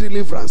bring you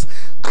deliverance.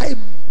 I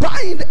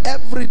bind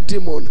every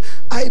demon.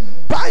 I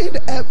bind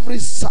every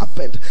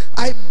serpent.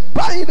 I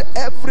bind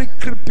every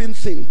creeping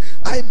thing.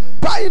 I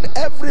bind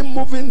every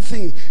moving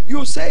thing.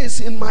 You say it's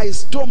in my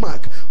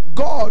stomach.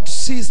 God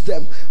sees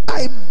them.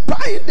 I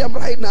bind them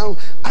right now.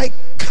 I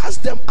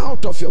cast them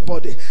out of your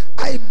body.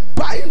 I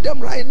bind them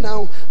right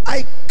now.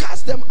 I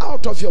cast them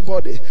out of your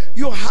body.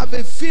 You have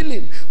a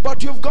feeling,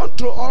 but you've gone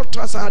through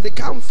ultrasound. They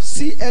can't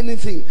see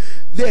anything.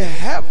 The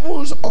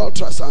heavens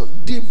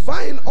ultrasound,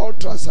 divine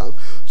ultrasound,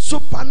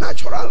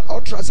 supernatural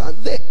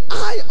ultrasound, the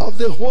eye of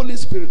the Holy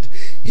Spirit.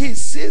 He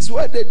sees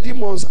where the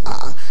demons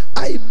are.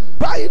 I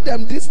bind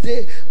them this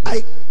day.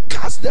 I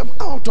cast them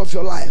out of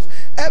your life.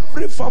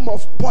 Every form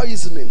of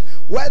poisoning,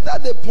 whether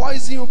they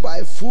poison you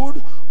by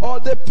food, or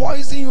they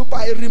poison you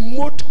by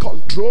remote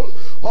control,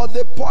 or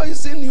they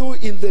poison you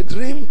in the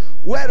dream,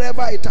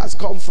 wherever it has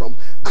come from,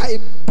 I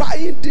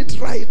bind it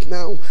right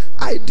now.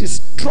 I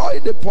destroy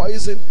the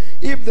poison.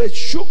 If they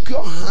shook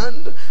your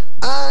hand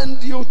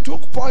and you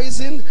took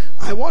poison,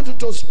 I want you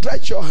to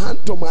stretch your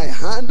hand to my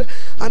hand,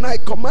 and I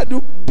command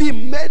you, be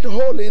made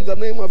whole in the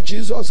name of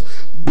Jesus.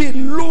 Be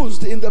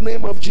loosed in the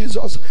name of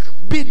Jesus.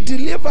 Be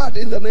delivered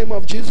in the name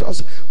of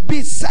Jesus.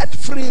 Be set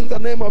free in the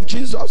name of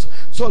Jesus.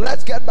 So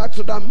let's get back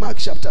to that Mark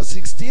chapter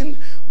 16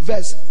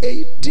 verse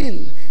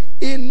 18.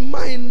 In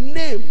my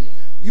name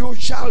You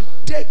shall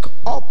take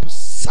up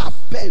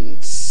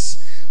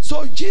serpents.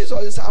 So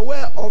Jesus is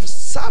aware of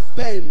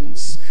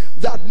serpents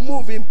that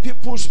move in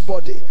people's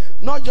body.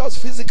 Not just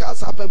physical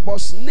serpents, but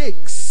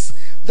snakes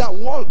that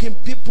walk in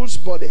people's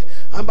body.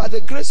 And by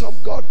the grace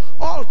of God,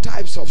 all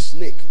types of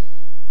snake.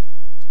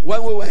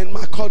 When we were in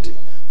Makurdi,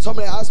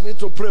 somebody asked me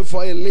to pray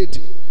for a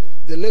lady.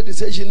 The lady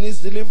said she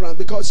needs deliverance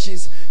because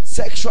she's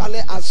sexually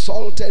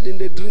assaulted in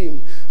the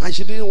dream, and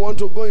she didn't want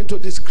to go into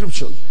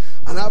description.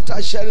 And after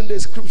sharing the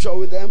scripture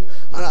with them,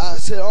 and I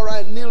said, all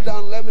right, kneel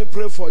down, let me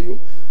pray for you.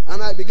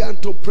 And I began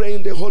to pray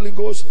in the Holy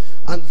Ghost,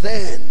 and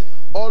then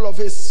all of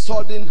a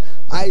sudden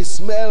I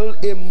smell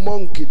a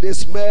monkey, the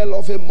smell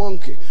of a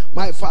monkey.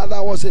 My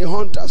father was a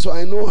hunter, so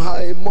I know how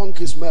a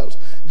monkey smells.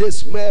 The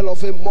smell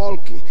of a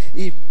monkey.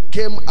 It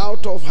came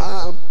out of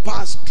her and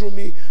passed through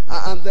me,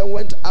 and then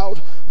went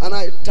out, and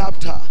I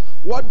tapped her.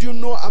 What do you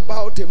know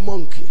about a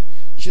monkey?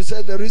 She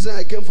said, the reason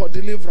I came for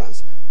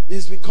deliverance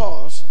is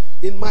because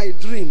in my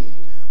dream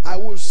I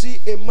will see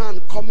a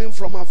man coming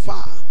from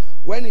afar.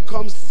 When he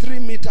comes 3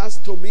 meters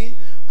to me,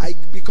 I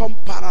become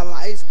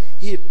paralyzed.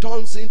 He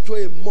turns into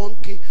a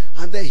monkey,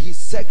 and then he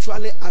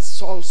sexually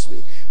assaults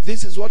me.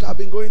 This is what I've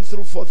been going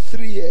through for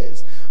 3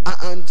 years.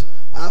 And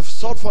I've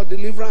sought for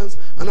deliverance,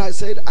 and I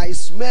said, I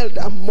smell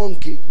that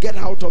monkey. Get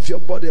out of your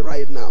body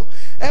right now.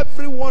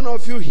 Every one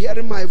of you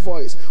hearing my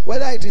voice,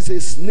 whether it is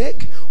a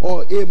snake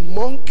or a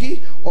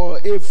monkey or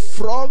a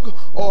frog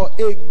or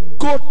a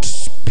goat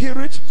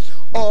spirit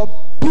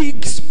or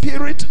pig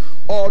spirit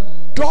or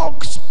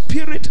dog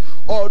spirit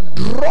or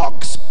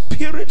drug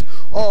spirit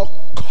or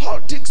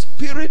cultic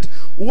spirit,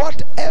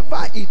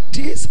 whatever it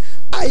is,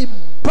 I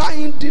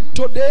bind it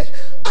today.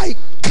 I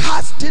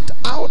cast it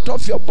out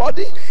of your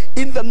body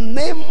in the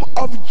name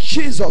of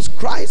Jesus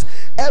Christ.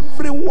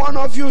 Every one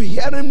of you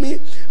hearing me,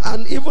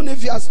 and even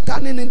if you are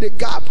standing in the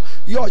gap,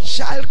 your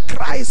child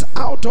cries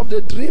out of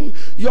the dream,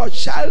 your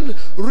child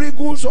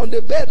wriggles on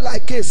the bed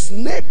like a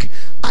snake,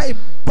 I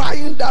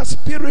bind that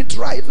spirit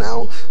right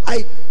now.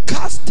 I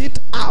cast it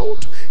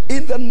out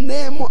in the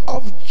name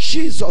of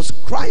Jesus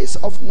Christ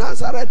of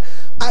Nazareth.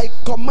 I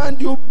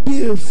command you,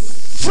 be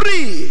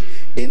free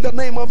in the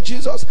name of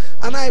Jesus.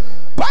 And I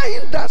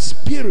bind that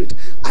spirit.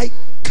 I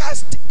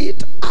cast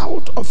it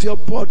out of your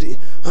body,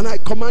 and I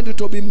command you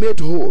to be made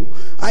whole.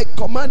 I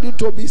command you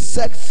to be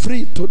set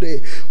free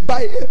today.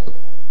 By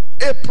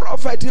a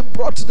prophet, he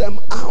brought them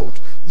out.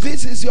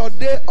 This is your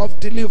day of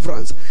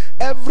deliverance.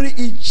 Every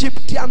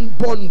Egyptian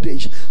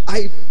bondage,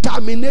 I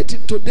terminate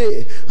it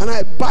today, and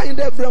I bind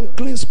every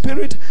unclean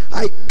spirit.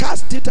 I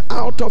cast it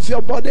out of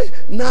your body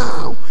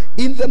now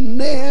in the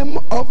name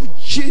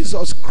of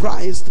Jesus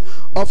Christ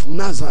of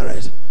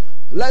Nazareth.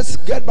 Let's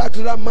get back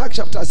to that Mark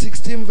chapter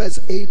 16 verse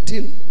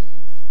 18.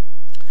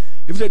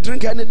 If they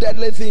drink any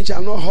deadly thing,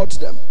 shall not hurt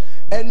them.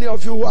 Any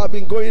of you who have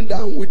been going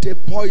down with a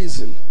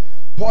poison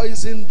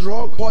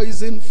drug,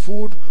 poison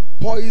food,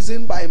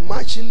 poison by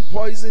matching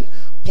poison,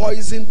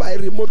 poison by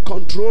remote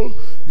control,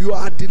 you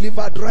are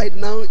delivered right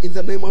now in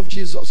the name of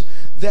Jesus.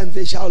 Then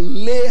they shall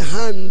lay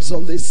hands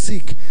on the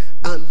sick,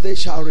 and they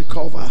shall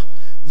recover.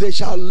 They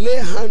shall lay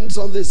hands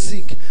on the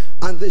sick,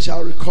 and they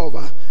shall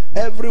recover.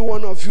 Every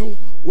one of you,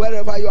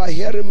 wherever you are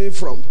hearing me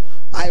from,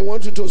 I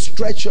want you to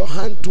stretch your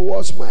hand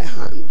towards my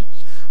hand.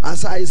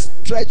 As I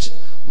stretch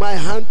my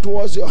hand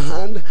towards your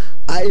hand,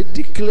 I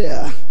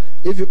declare,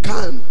 if you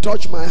can,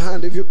 touch my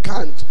hand. If you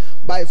can't,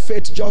 by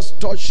faith,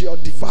 just touch your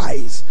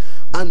device.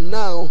 And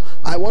now,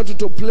 I want you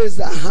to place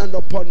that hand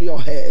upon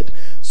your head.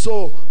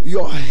 So,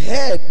 your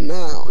head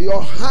now,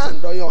 your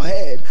hand on your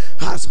head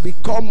has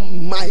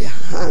become my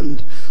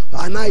hand.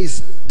 And I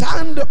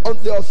stand on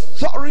the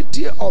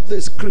authority of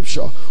the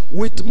scripture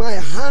with my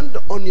hand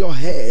on your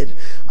head.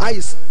 I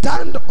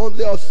stand on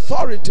the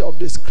authority of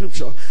the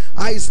scripture.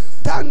 I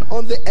stand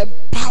on the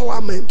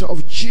empowerment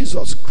of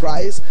Jesus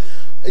Christ,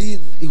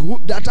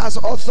 that has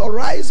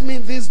authorized me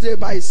this day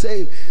by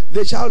saying,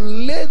 they shall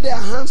lay their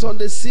hands on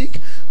the sick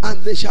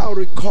and they shall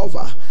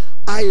recover.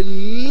 I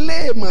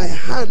lay my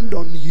hand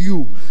on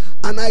you,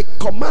 and I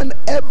command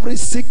every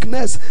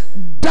sickness,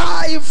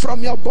 die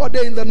from your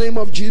body in the name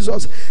of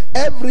Jesus.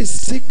 Every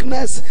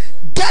sickness,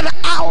 get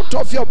out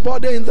of your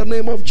body in the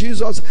name of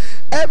Jesus.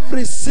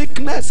 Every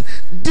sickness,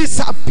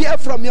 disappear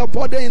from your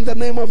body in the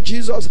name of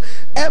Jesus.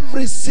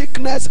 Every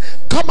sickness,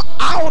 come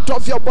out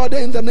of your body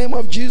in the name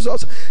of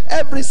Jesus.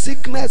 Every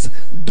sickness,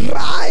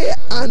 dry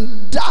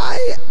and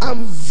die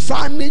and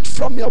vanish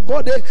from your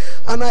body.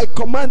 And I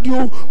command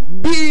you,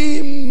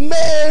 be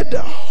made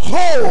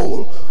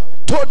whole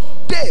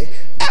today.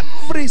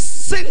 Every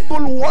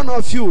single one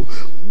of you,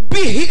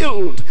 be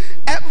healed.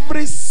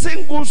 Every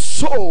single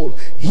soul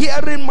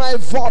hearing my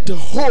voice,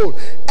 whole.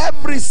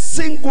 Every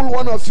single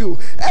one of you,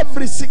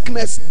 every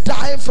sickness,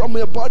 die from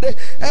your body.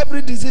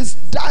 Every disease,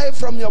 die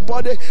from your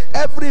body.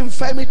 Every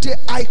infirmity,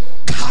 I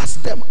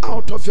cast them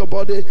out of your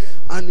body,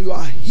 and you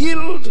are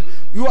healed,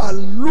 you are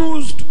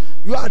loosed,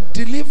 you are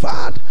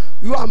delivered,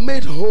 you are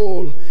made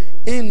whole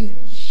in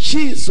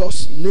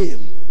Jesus'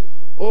 name.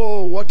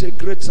 Oh, what a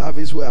great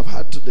service we have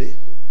had today.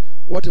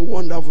 What a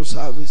wonderful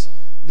service.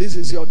 This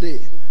is your day.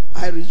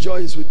 I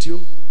rejoice with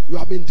you. You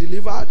have been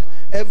delivered.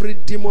 Every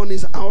demon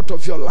is out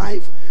of your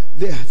life.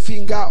 The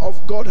finger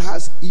of God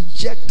has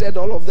ejected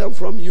all of them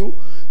from you.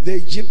 The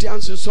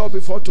Egyptians you saw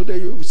before today,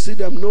 you will see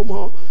them no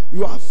more.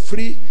 You are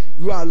free.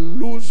 You are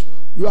loose.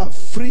 You are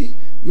free.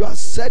 You are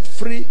set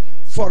free.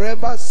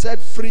 Forever set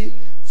free.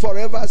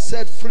 Forever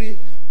set free.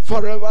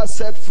 Forever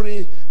set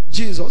free.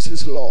 Jesus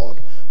is Lord.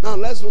 Now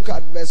let's look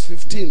at verse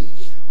 15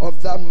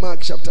 of that Mark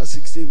chapter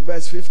 16.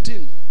 Verse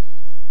 15.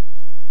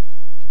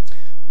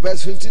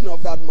 Verse 15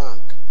 of that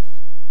Mark.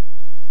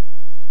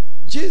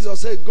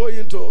 Jesus said, go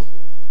into,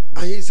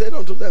 and he said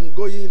unto them,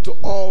 go ye into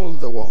all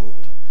the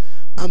world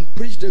and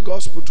preach the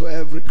gospel to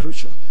every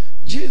creature.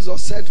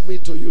 Jesus sent me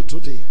to you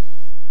today.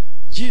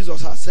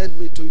 Jesus has sent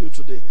me to you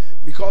today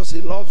because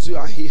he loves you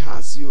and he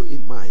has you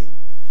in mind.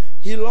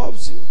 He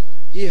loves you.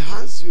 He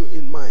has you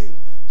in mind.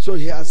 So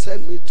he has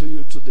sent me to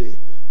you today.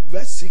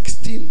 Verse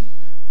 16.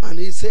 And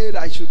he said,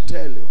 I should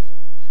tell you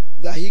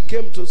that he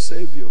came to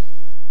save you.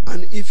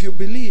 And if you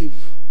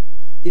believe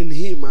in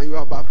him and you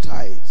are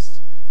baptized,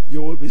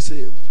 you will be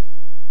saved.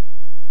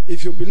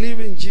 If you believe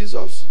in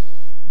Jesus,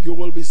 you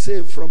will be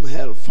saved from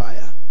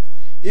hellfire.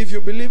 If you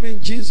believe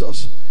in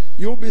Jesus,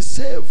 you will be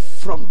saved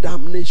from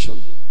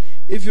damnation.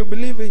 If you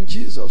believe in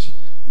Jesus,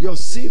 your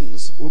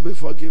sins will be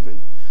forgiven.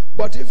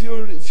 But if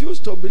you refuse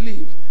to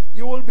believe,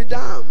 you will be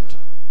damned.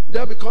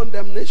 There will be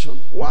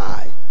condemnation.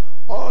 Why?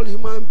 All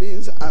human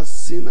beings are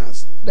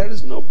sinners. There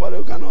is nobody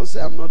who cannot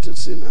say, I'm not a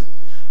sinner.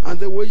 And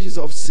the wages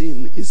of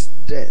sin is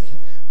death.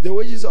 The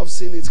wages of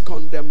sin is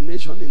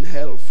condemnation in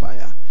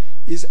hellfire.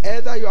 It's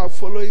either you are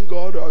following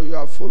God or you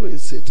are following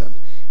Satan.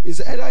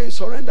 It's either you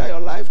surrender your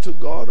life to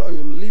God or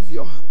you live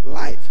your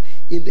life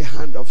in the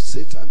hand of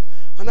Satan.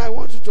 And I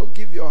want you to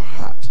give your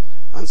heart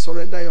and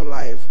surrender your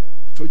life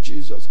to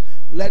Jesus.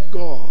 Let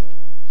God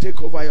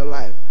take over your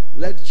life.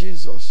 Let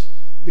Jesus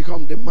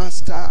become the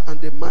master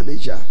and the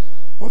manager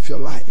of your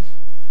life.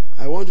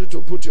 I want you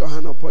to put your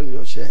hand upon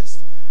your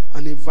chest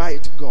and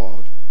invite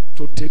God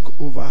to take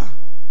over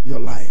your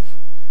life.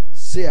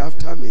 Say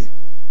after me,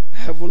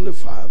 Heavenly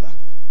Father,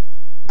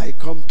 I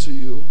come to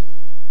you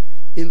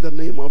in the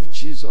name of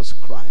Jesus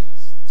Christ.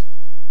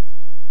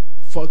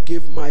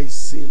 Forgive my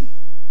sin.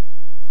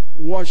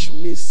 Wash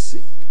me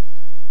sick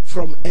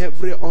from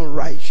every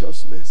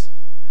unrighteousness.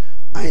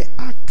 I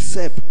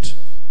accept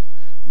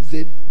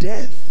the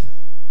death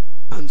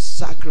and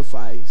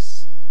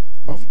sacrifice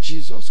of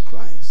Jesus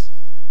Christ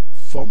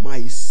for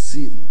my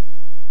sin.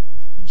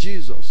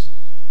 Jesus,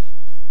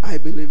 I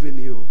believe in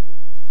you.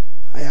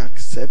 I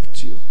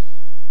accept you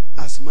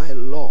as my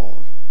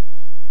Lord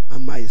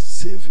and my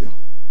Savior.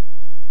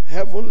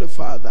 Heavenly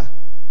Father,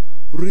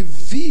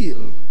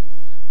 reveal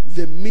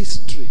the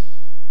mystery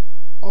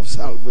of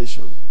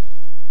salvation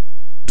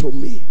to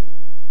me.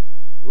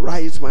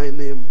 Write my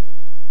name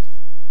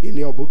in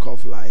your book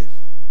of life.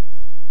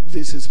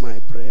 This is my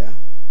prayer.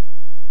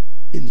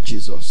 In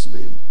Jesus'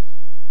 name,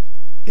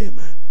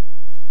 amen.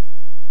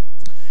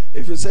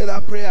 If you say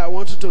that prayer, I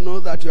want you to know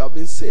that you have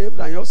been saved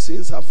and your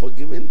sins are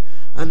forgiven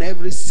and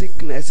every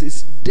sickness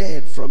is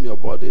dead from your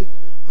body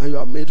and you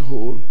are made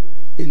whole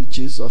in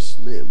Jesus'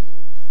 name.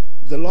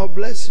 The Lord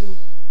bless you.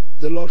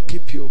 The Lord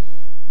keep you.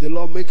 The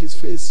Lord make his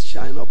face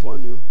shine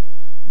upon you.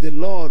 The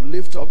Lord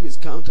lift up his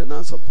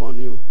countenance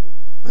upon you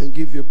and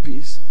give you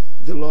peace.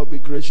 The Lord be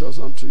gracious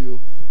unto you.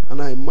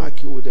 And I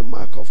mark you with the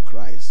mark of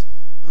Christ.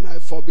 And I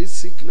forbid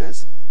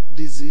sickness,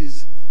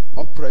 disease,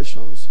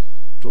 oppressions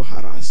to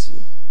harass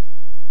you.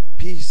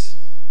 Peace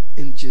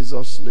in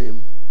Jesus'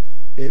 name.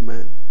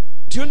 Amen.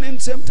 Tune in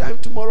same time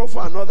tomorrow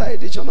for another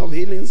edition of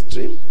Healing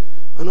Stream.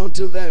 And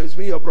until then, it's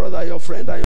me, your brother, your friend, and